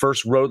got their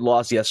first road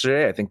loss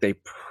yesterday. I think they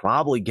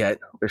probably get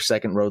their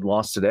second road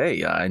loss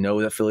today. I know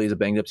that Philly is a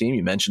banged-up team.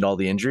 You mentioned all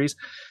the injuries.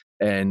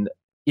 And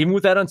even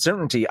with that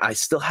uncertainty, I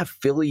still have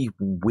Philly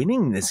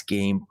winning this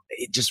game.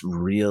 It's just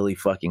really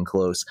fucking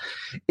close.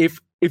 If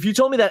you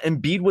told me that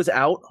Embiid was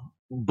out,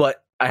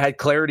 but I had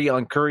clarity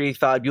on Curry,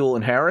 Thibault,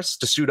 and Harris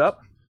to suit up,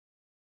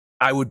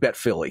 I would bet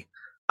Philly.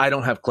 I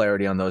don't have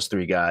clarity on those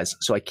 3 guys,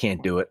 so I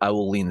can't do it. I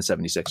will lean the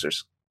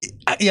 76ers.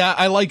 Yeah,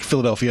 I like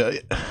Philadelphia.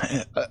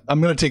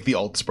 I'm going to take the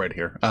alt spread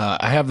here.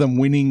 I have them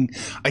winning.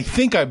 I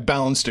think I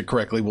balanced it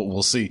correctly.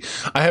 We'll see.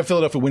 I have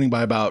Philadelphia winning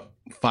by about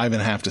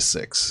 5.5 to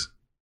 6.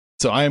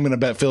 So I am going to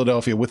bet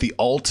Philadelphia with the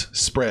alt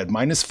spread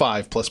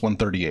 -5 plus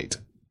 138.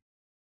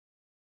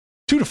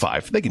 2 to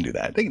 5. They can do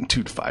that. They can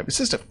 2 to 5. It's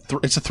just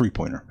it's a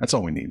 3-pointer. That's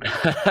all we need.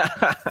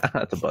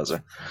 That's a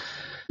buzzer.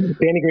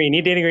 Danny Green.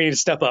 Need Danny Green to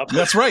step up.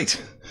 That's right.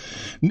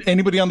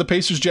 Anybody on the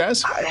Pacers,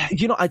 Jazz?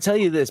 I tell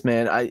you this,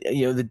 man.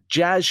 The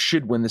Jazz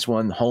should win this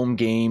one. Home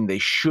game. They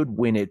should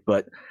win it.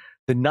 But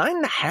the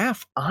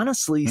 9.5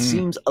 honestly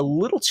seems a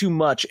little too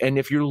much. And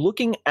if you're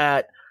looking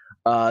at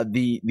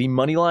the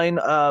money line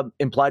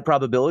implied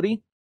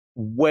probability,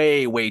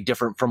 way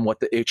different from what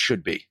it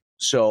should be.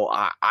 So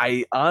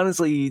I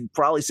honestly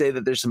probably say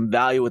that there's some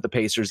value with the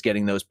Pacers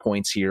getting those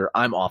points here.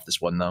 I'm off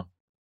this one, though.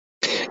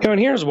 And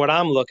here's what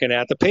I'm looking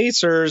at. The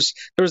Pacers,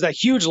 there was that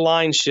huge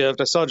line shift.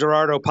 I saw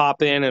Gerardo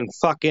pop in and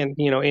fucking,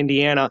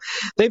 Indiana.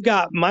 They've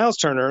got Miles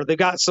Turner. They've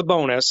got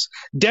Sabonis.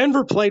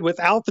 Denver played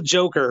without the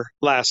Joker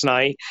last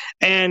night,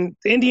 and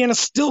Indiana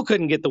still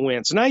couldn't get the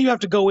win. So now you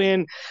have to go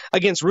in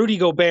against Rudy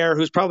Gobert,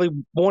 who's probably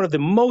one of the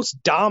most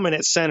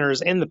dominant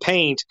centers in the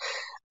paint.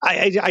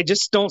 I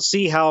just don't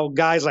see how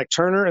guys like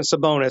Turner and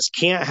Sabonis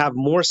can't have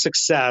more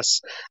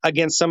success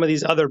against some of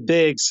these other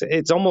bigs.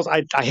 It's almost,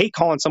 I hate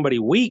calling somebody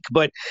weak,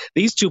 but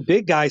these 2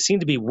 big guys seem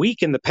to be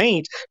weak in the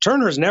paint.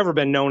 Turner's never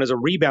been known as a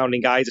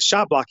rebounding guy. He's a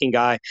shot blocking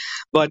guy.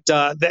 But,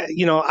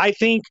 I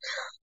think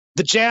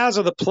the Jazz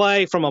are the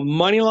play from a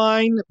money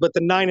line, but the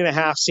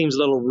 9.5 seems a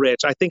little rich.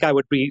 I think I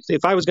would be,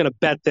 if I was going to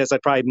bet this,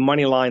 I'd probably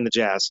money line the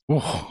Jazz.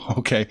 Oh,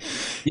 okay.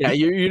 Yeah,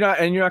 you're not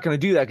going to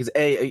do that because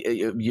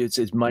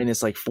it's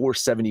minus like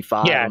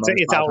 475. Yeah,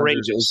 it's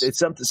outrageous.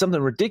 It's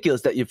something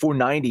ridiculous that you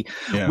 490,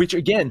 which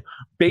again,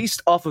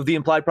 based off of the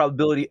implied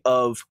probability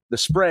of the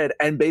spread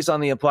and based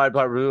on the implied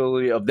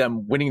probability of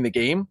them winning the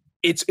game,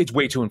 it's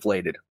way too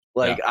inflated.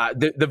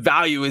 The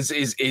value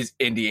is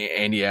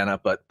Indiana,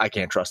 but I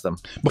can't trust them.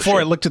 Before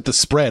I looked at the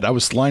spread, I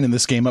was lining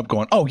this game up,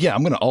 going, "Oh yeah,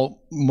 I'm going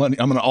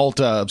to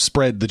alt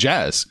spread the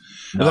Jazz."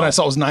 No. And then I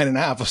saw it was 9.5.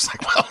 I was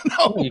like, "Well,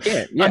 no, you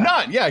can't. Yeah. I'm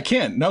not. Yeah, I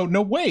can't.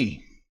 No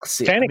way."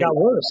 It got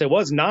worse. It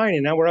was 9,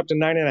 and now we're up to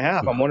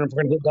 9.5. I'm wondering if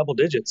we're going to hit double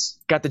digits.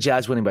 Got the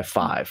Jazz winning by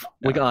 5.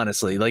 Like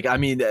honestly,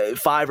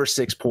 5 or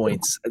 6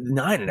 points.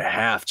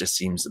 9.5 just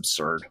seems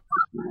absurd.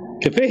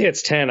 If it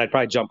hits 10, I'd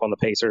probably jump on the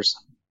Pacers.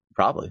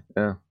 Probably,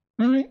 yeah.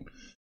 All right.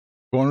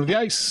 Going to the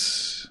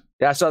ice.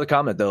 Yeah, I saw the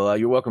comment though.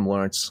 You're welcome,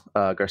 Lawrence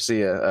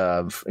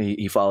Garcia.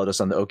 He followed us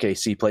on the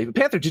OKC play.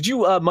 Panther, did you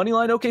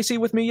moneyline OKC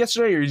with me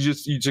yesterday, or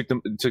you took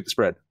the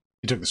spread?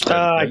 You took the spread.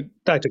 Right?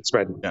 I took the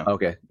spread. Yeah.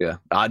 Okay. Yeah.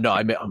 No,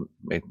 I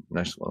made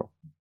nice little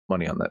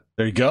money on that.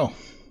 There you go.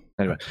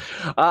 Anyway,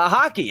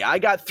 hockey. I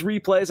got 3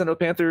 plays. I know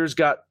Panthers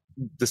got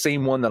the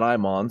same one that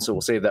I'm on, so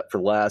we'll save that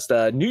for last.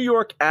 New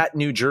York at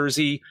New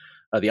Jersey.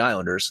 The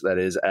Islanders, that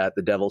is, at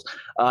the Devils.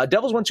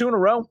 Devils won 2 in a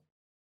row.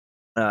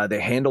 They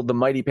handled the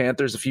mighty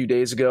Panthers a few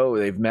days ago.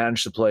 They've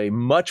managed to play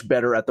much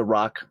better at the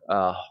Rock,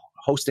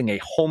 hosting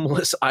a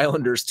homeless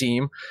Islanders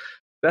team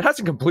that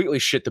hasn't completely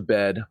shit the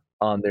bed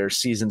on their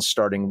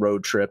season-starting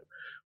road trip.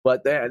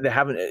 But they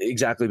haven't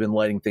exactly been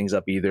lighting things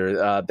up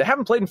either. They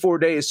haven't played in 4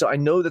 days, so I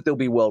know that they'll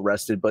be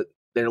well-rested. But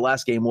their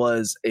last game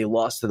was a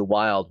loss to the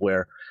Wild,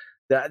 where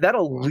that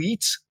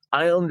elite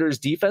Islanders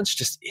defense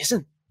just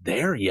isn't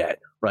there yet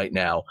right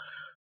now.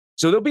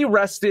 So they'll be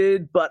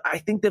rested, but I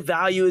think the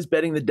value is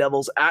betting the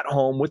Devils at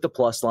home with the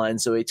plus line.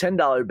 So a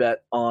 $10 bet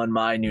on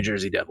my New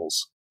Jersey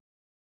Devils.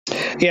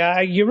 Yeah,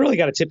 you really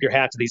got to tip your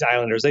hat to these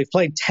Islanders. They've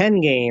played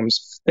 10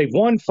 games. They've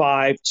won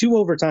 5, 2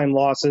 overtime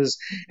losses,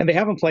 and they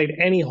haven't played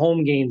any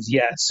home games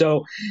yet.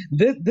 So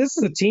this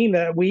is a team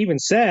that we even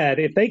said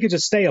if they could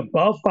just stay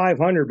above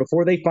 500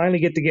 before they finally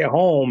get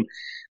home,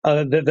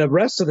 the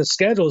rest of the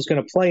schedule is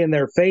going to play in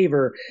their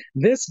favor.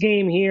 This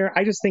game here,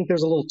 I just think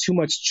there's a little too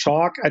much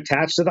chalk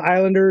attached to the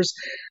Islanders.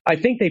 I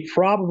think they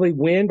probably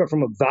win, but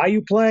from a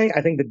value play,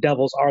 I think the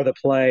Devils are the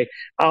play.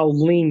 I'll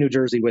lean New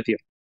Jersey with you.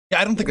 Yeah,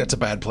 I don't think that's a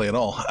bad play at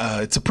all.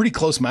 It's a pretty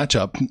close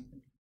matchup.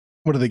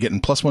 What are they getting?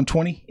 Plus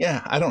 120?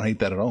 Yeah, I don't hate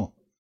that at all.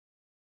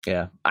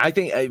 Yeah, I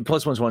think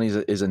plus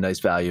 120 is a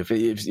nice value.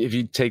 If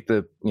you take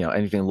the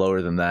anything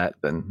lower than that,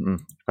 then you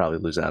probably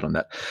lose out on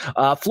that.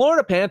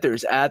 Florida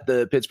Panthers at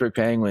the Pittsburgh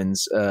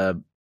Penguins. I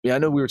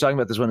know we were talking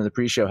about this one in the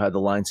pre-show. How the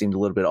line seemed a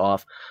little bit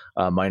off,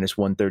 minus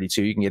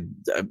 132. You can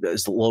get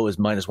as low as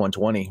minus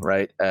 120,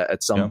 right?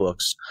 At some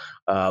books.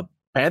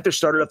 Panthers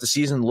started off the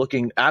season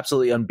looking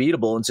absolutely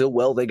unbeatable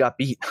until they got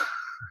beat.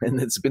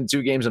 And it's been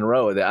 2 games in a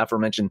row. The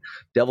aforementioned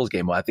Devils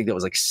game. Well, I think that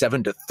was like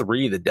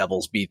 7-3. The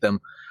Devils beat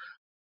them.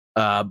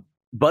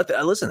 But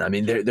listen, I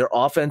mean, their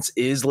offense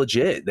is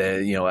legit.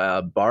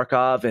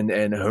 Barkov and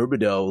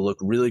Huberdeau look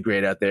really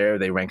great out there.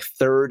 They rank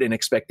 3rd in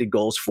expected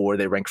goals for.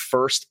 They rank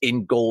 1st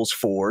in goals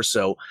for.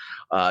 So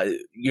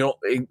you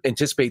don't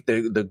anticipate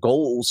the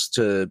goals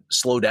to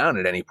slow down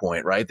at any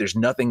point, right? There's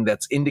nothing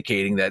that's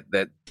indicating that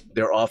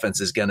their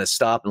offense is going to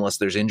stop unless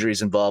there's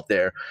injuries involved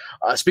there.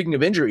 Speaking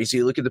of injuries,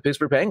 you look at the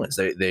Pittsburgh Penguins.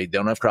 They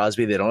don't have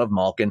Crosby. They don't have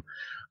Malkin.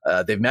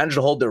 They've managed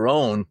to hold their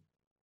own.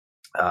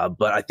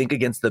 But I think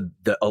against the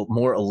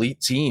more elite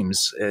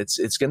teams,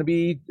 it's going to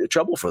be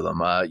trouble for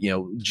them.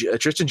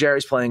 Tristan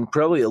Jarry's playing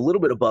probably a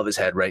little bit above his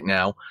head right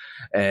now,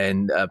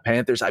 and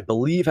Panthers, I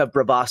believe, have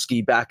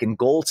Bobrovsky back in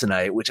goal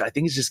tonight, which I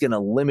think is just going to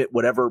limit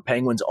whatever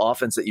Penguins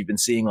offense that you've been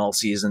seeing all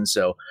season.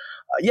 So,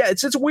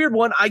 it's a weird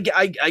one. I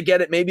get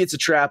it. Maybe it's a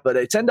trap, but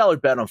a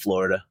 $10 bet on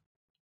Florida.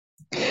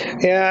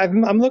 Yeah,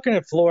 I'm looking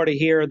at Florida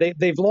here.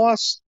 They've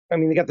lost. I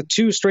mean, they got the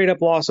 2 straight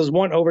up losses,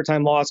 1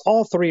 overtime loss.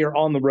 All 3 are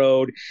on the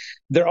road.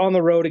 They're on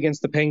the road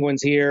against the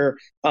Penguins here,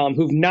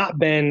 who've not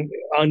been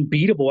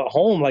unbeatable at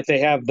home like they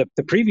have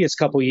the previous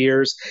couple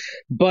years.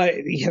 But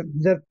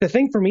the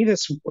thing for me,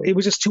 it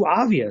was just too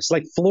obvious.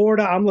 Like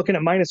Florida, I'm looking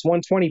at minus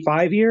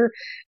 125 here.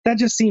 That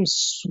just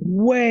seems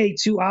way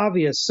too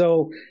obvious.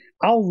 So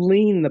I'll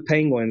lean the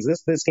Penguins.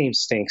 This game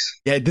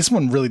stinks. Yeah, this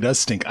one really does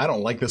stink. I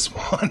don't like this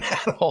one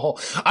at all.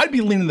 I'd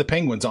be leaning the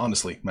Penguins,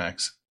 honestly,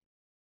 Max.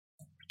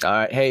 All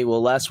right. Hey,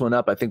 well, last one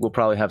up. I think we'll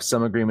probably have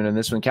some agreement on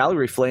this one.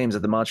 Calgary Flames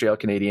at the Montreal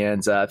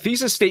Canadiens.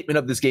 Thesis statement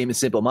of this game is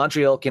simple.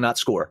 Montreal cannot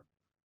score.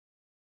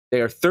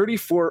 They are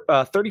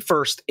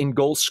 31st in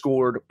goals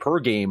scored per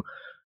game.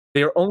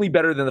 They are only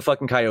better than the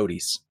fucking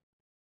Coyotes.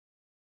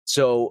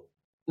 So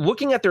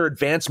looking at their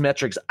advanced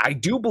metrics, I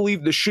do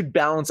believe this should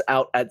balance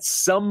out at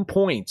some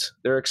point.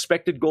 Their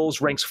expected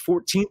goals ranks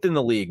 14th in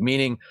the league,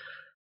 meaning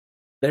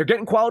they're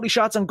getting quality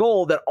shots on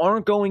goal that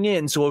aren't going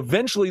in. So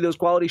eventually those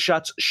quality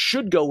shots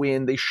should go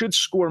in. They should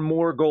score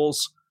more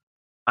goals.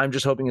 I'm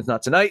just hoping it's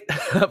not tonight.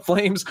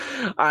 Flames,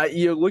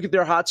 you look at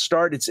their hot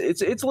start.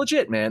 It's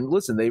legit, man.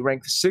 Listen, they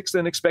rank 6th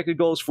in expected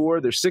goals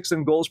for. They're 6th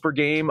in goals per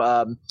game.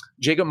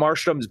 Jacob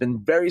Markstrom has been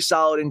very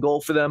solid in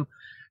goal for them.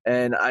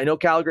 And I know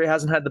Calgary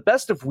hasn't had the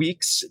best of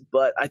weeks,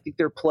 but I think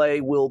their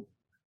play will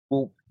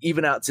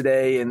even out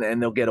today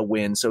and they'll get a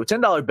win. So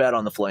 $10 bet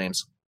on the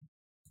Flames.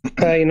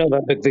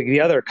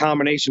 The other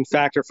combination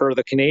factor for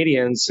the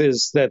Canadians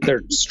is that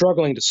they're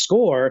struggling to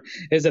score,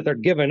 is that they're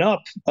giving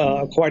up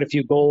quite a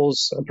few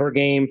goals per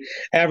game,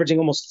 averaging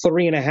almost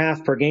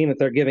 3.5 per game that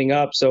they're giving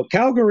up. So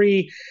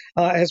Calgary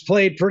has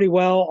played pretty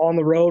well on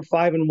the road,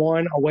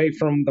 5-1 away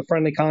from the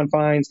friendly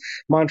confines.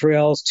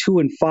 Montreal's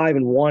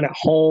 2-5-1 at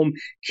home.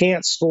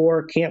 Can't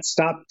score, can't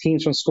stop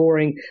teams from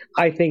scoring.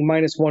 I think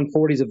minus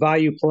 140 is a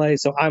value play,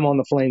 so I'm on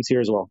the Flames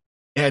here as well.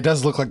 Yeah, it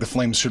does look like the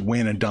Flames should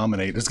win and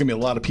dominate. There's going to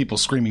be a lot of people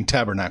screaming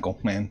Tabernacle,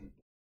 man.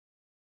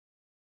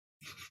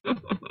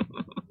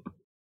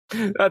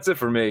 That's it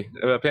for me.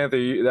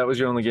 Panther, that was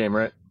your only game,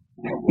 right?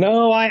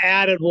 No, I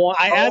added one.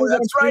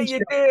 That's right, you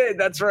did.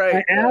 That's right.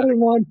 I added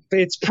one.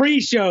 It's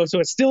pre-show, so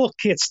it still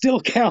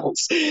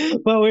counts.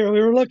 But we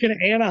were looking at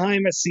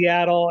Anaheim at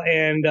Seattle,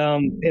 and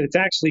it's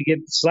actually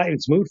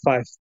it's moved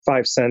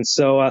 5 cents.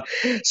 So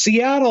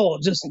Seattle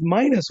just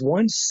minus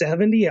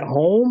 170 at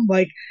home.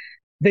 Like,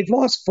 they've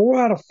lost 4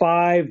 out of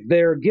 5.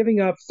 They're giving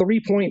up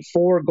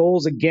 3.4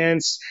 goals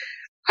against.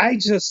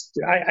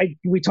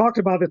 We talked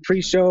about the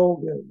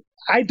pre-show.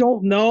 I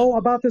don't know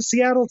about the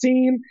Seattle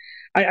team.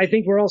 I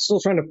think we're all still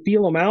trying to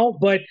feel them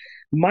out, but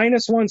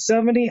minus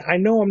 170, I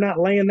know I'm not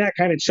laying that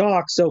kind of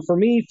chalk. So for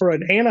me, for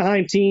an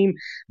Anaheim team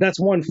that's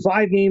won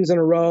 5 games in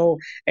a row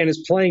and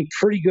is playing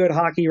pretty good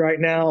hockey right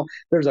now,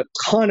 there's a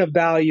ton of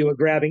value at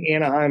grabbing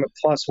Anaheim at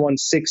plus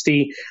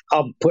 160.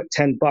 I'll put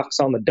 $10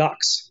 on the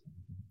Ducks.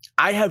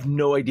 I have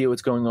no idea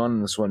what's going on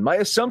in this one. My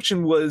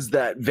assumption was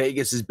that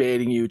Vegas is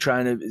baiting you,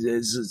 going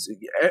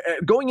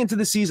into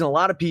the season. A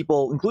lot of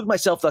people, including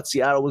myself, thought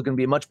Seattle was going to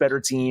be a much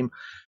better team,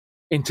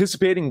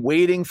 anticipating,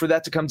 waiting for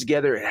that to come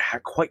together.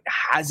 It quite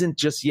hasn't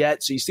just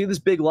yet. So you see this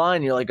big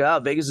line, you're like,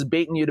 Vegas is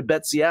baiting you to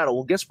bet Seattle.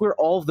 Well, guess where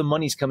all of the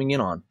money's coming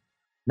in on?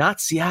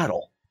 Not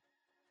Seattle.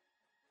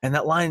 And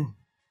that line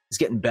is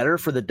getting better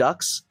for the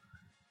Ducks.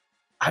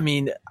 I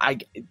mean,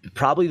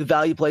 probably the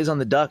value plays on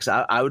the Ducks.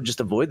 I would just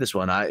avoid this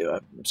one.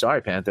 I'm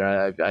sorry,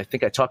 Panther. I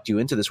think I talked you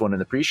into this one in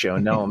the pre-show,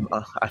 and now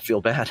I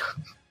feel bad.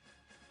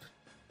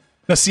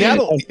 Now,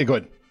 Seattle, go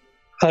ahead.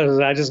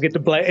 I just get to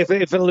blame. If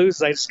it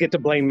loses, I just get to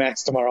blame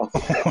Max tomorrow.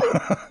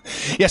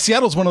 Yeah,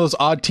 Seattle's one of those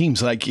odd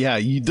teams. Like, yeah,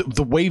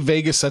 the way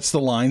Vegas sets the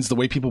lines, the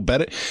way people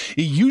bet it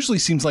usually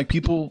seems like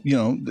people,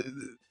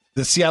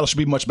 the Seattle should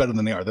be much better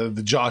than they are.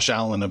 The Josh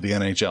Allen of the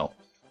NHL.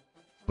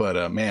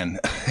 But, man,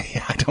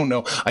 I don't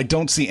know. I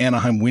don't see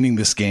Anaheim winning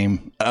this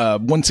game.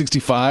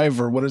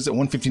 165 or what is it?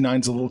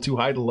 159 is a little too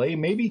high to lay.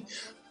 Maybe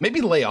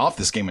lay off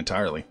this game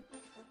entirely.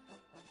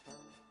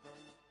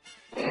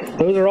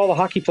 Those are all the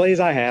hockey plays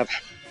I have.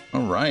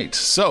 All right.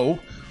 So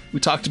we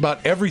talked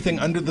about everything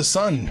under the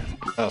sun.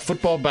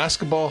 Football,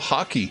 basketball,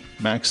 hockey.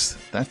 Max,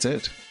 that's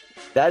it.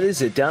 That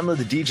is it. Download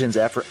the DGens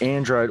app for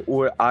Android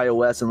or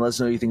iOS and let us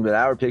know what you think about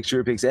our picks,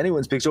 your picks,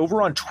 anyone's picks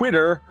over on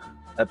Twitter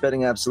at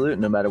Betting Absolute.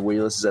 No matter where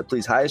you listen at,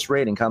 please highest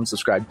rating, comment,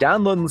 subscribe,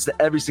 download and listen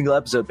to every single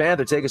episode.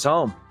 Panther, take us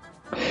home.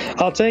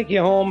 I'll take you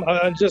home.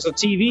 Just a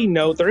TV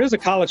note, there is a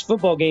college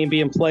football game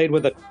being played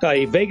with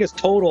a Vegas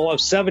total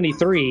of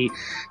 73.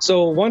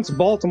 So once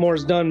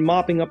Baltimore's done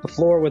mopping up the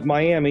floor with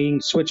Miami, you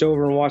can switch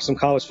over and watch some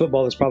college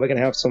football. That's probably going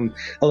to have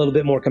a little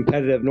bit more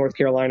competitive North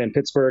Carolina and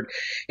Pittsburgh.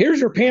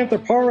 Here's your Panther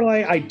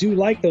parlay. I do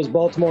like those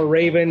Baltimore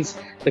Ravens,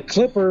 the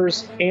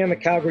Clippers, and the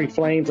Calgary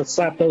Flames. Let's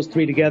slap those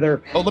 3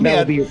 together. Oh,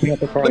 let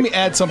me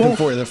add something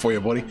for you,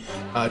 buddy.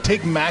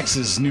 Take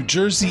Max's New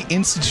Jersey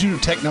Institute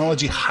of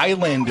Technology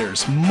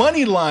Highlanders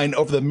money line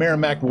over the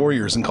Merrimack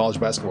Warriors in college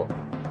basketball.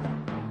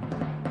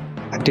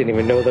 I didn't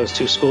even know those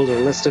 2 schools are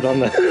listed on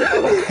the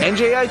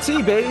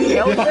NJIT, baby.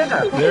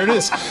 There it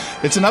is.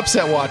 It's an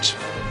upset watch.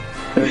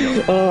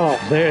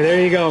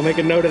 There you go. Make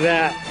a note of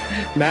that.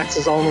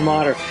 Max's alma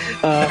mater.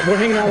 We're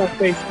hanging out on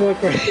Facebook.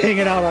 We're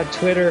hanging out on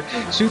Twitter.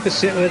 Shoot the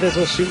shit with us.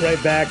 We'll shoot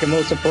right back. And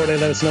most importantly,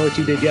 let us know what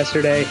you did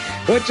yesterday,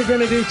 what you're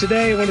going to do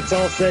today. When it's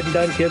all said and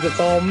done, kids, it's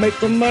all make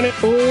the money,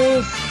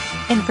 fools.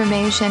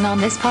 Information on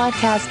this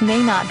podcast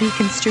may not be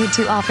construed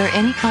to offer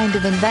any kind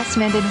of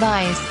investment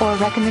advice or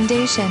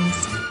recommendations.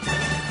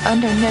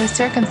 Under no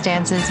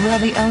circumstances will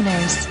the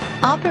owners,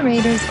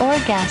 operators, or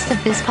guests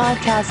of this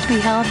podcast be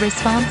held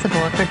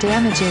responsible for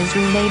damages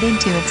relating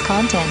to its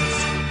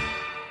contents.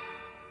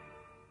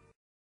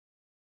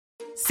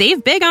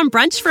 Save big on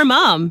brunch for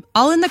mom,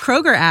 all in the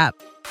Kroger app.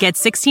 Get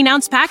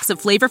 16-ounce packs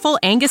of flavorful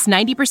Angus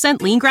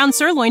 90% lean ground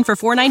sirloin for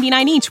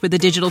 $4.99 each with a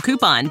digital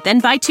coupon. Then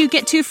buy 2,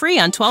 get 2 free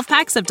on 12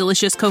 packs of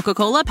delicious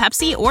Coca-Cola,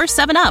 Pepsi, or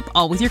 7-Up,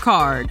 all with your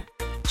card.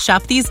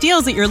 Shop these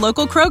deals at your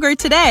local Kroger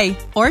today,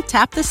 or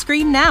tap the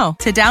screen now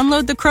to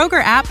download the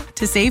Kroger app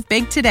to save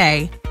big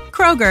today.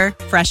 Kroger,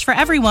 fresh for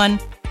everyone.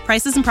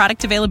 Prices and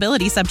product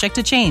availability subject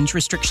to change.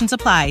 Restrictions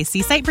apply.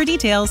 See site for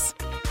details.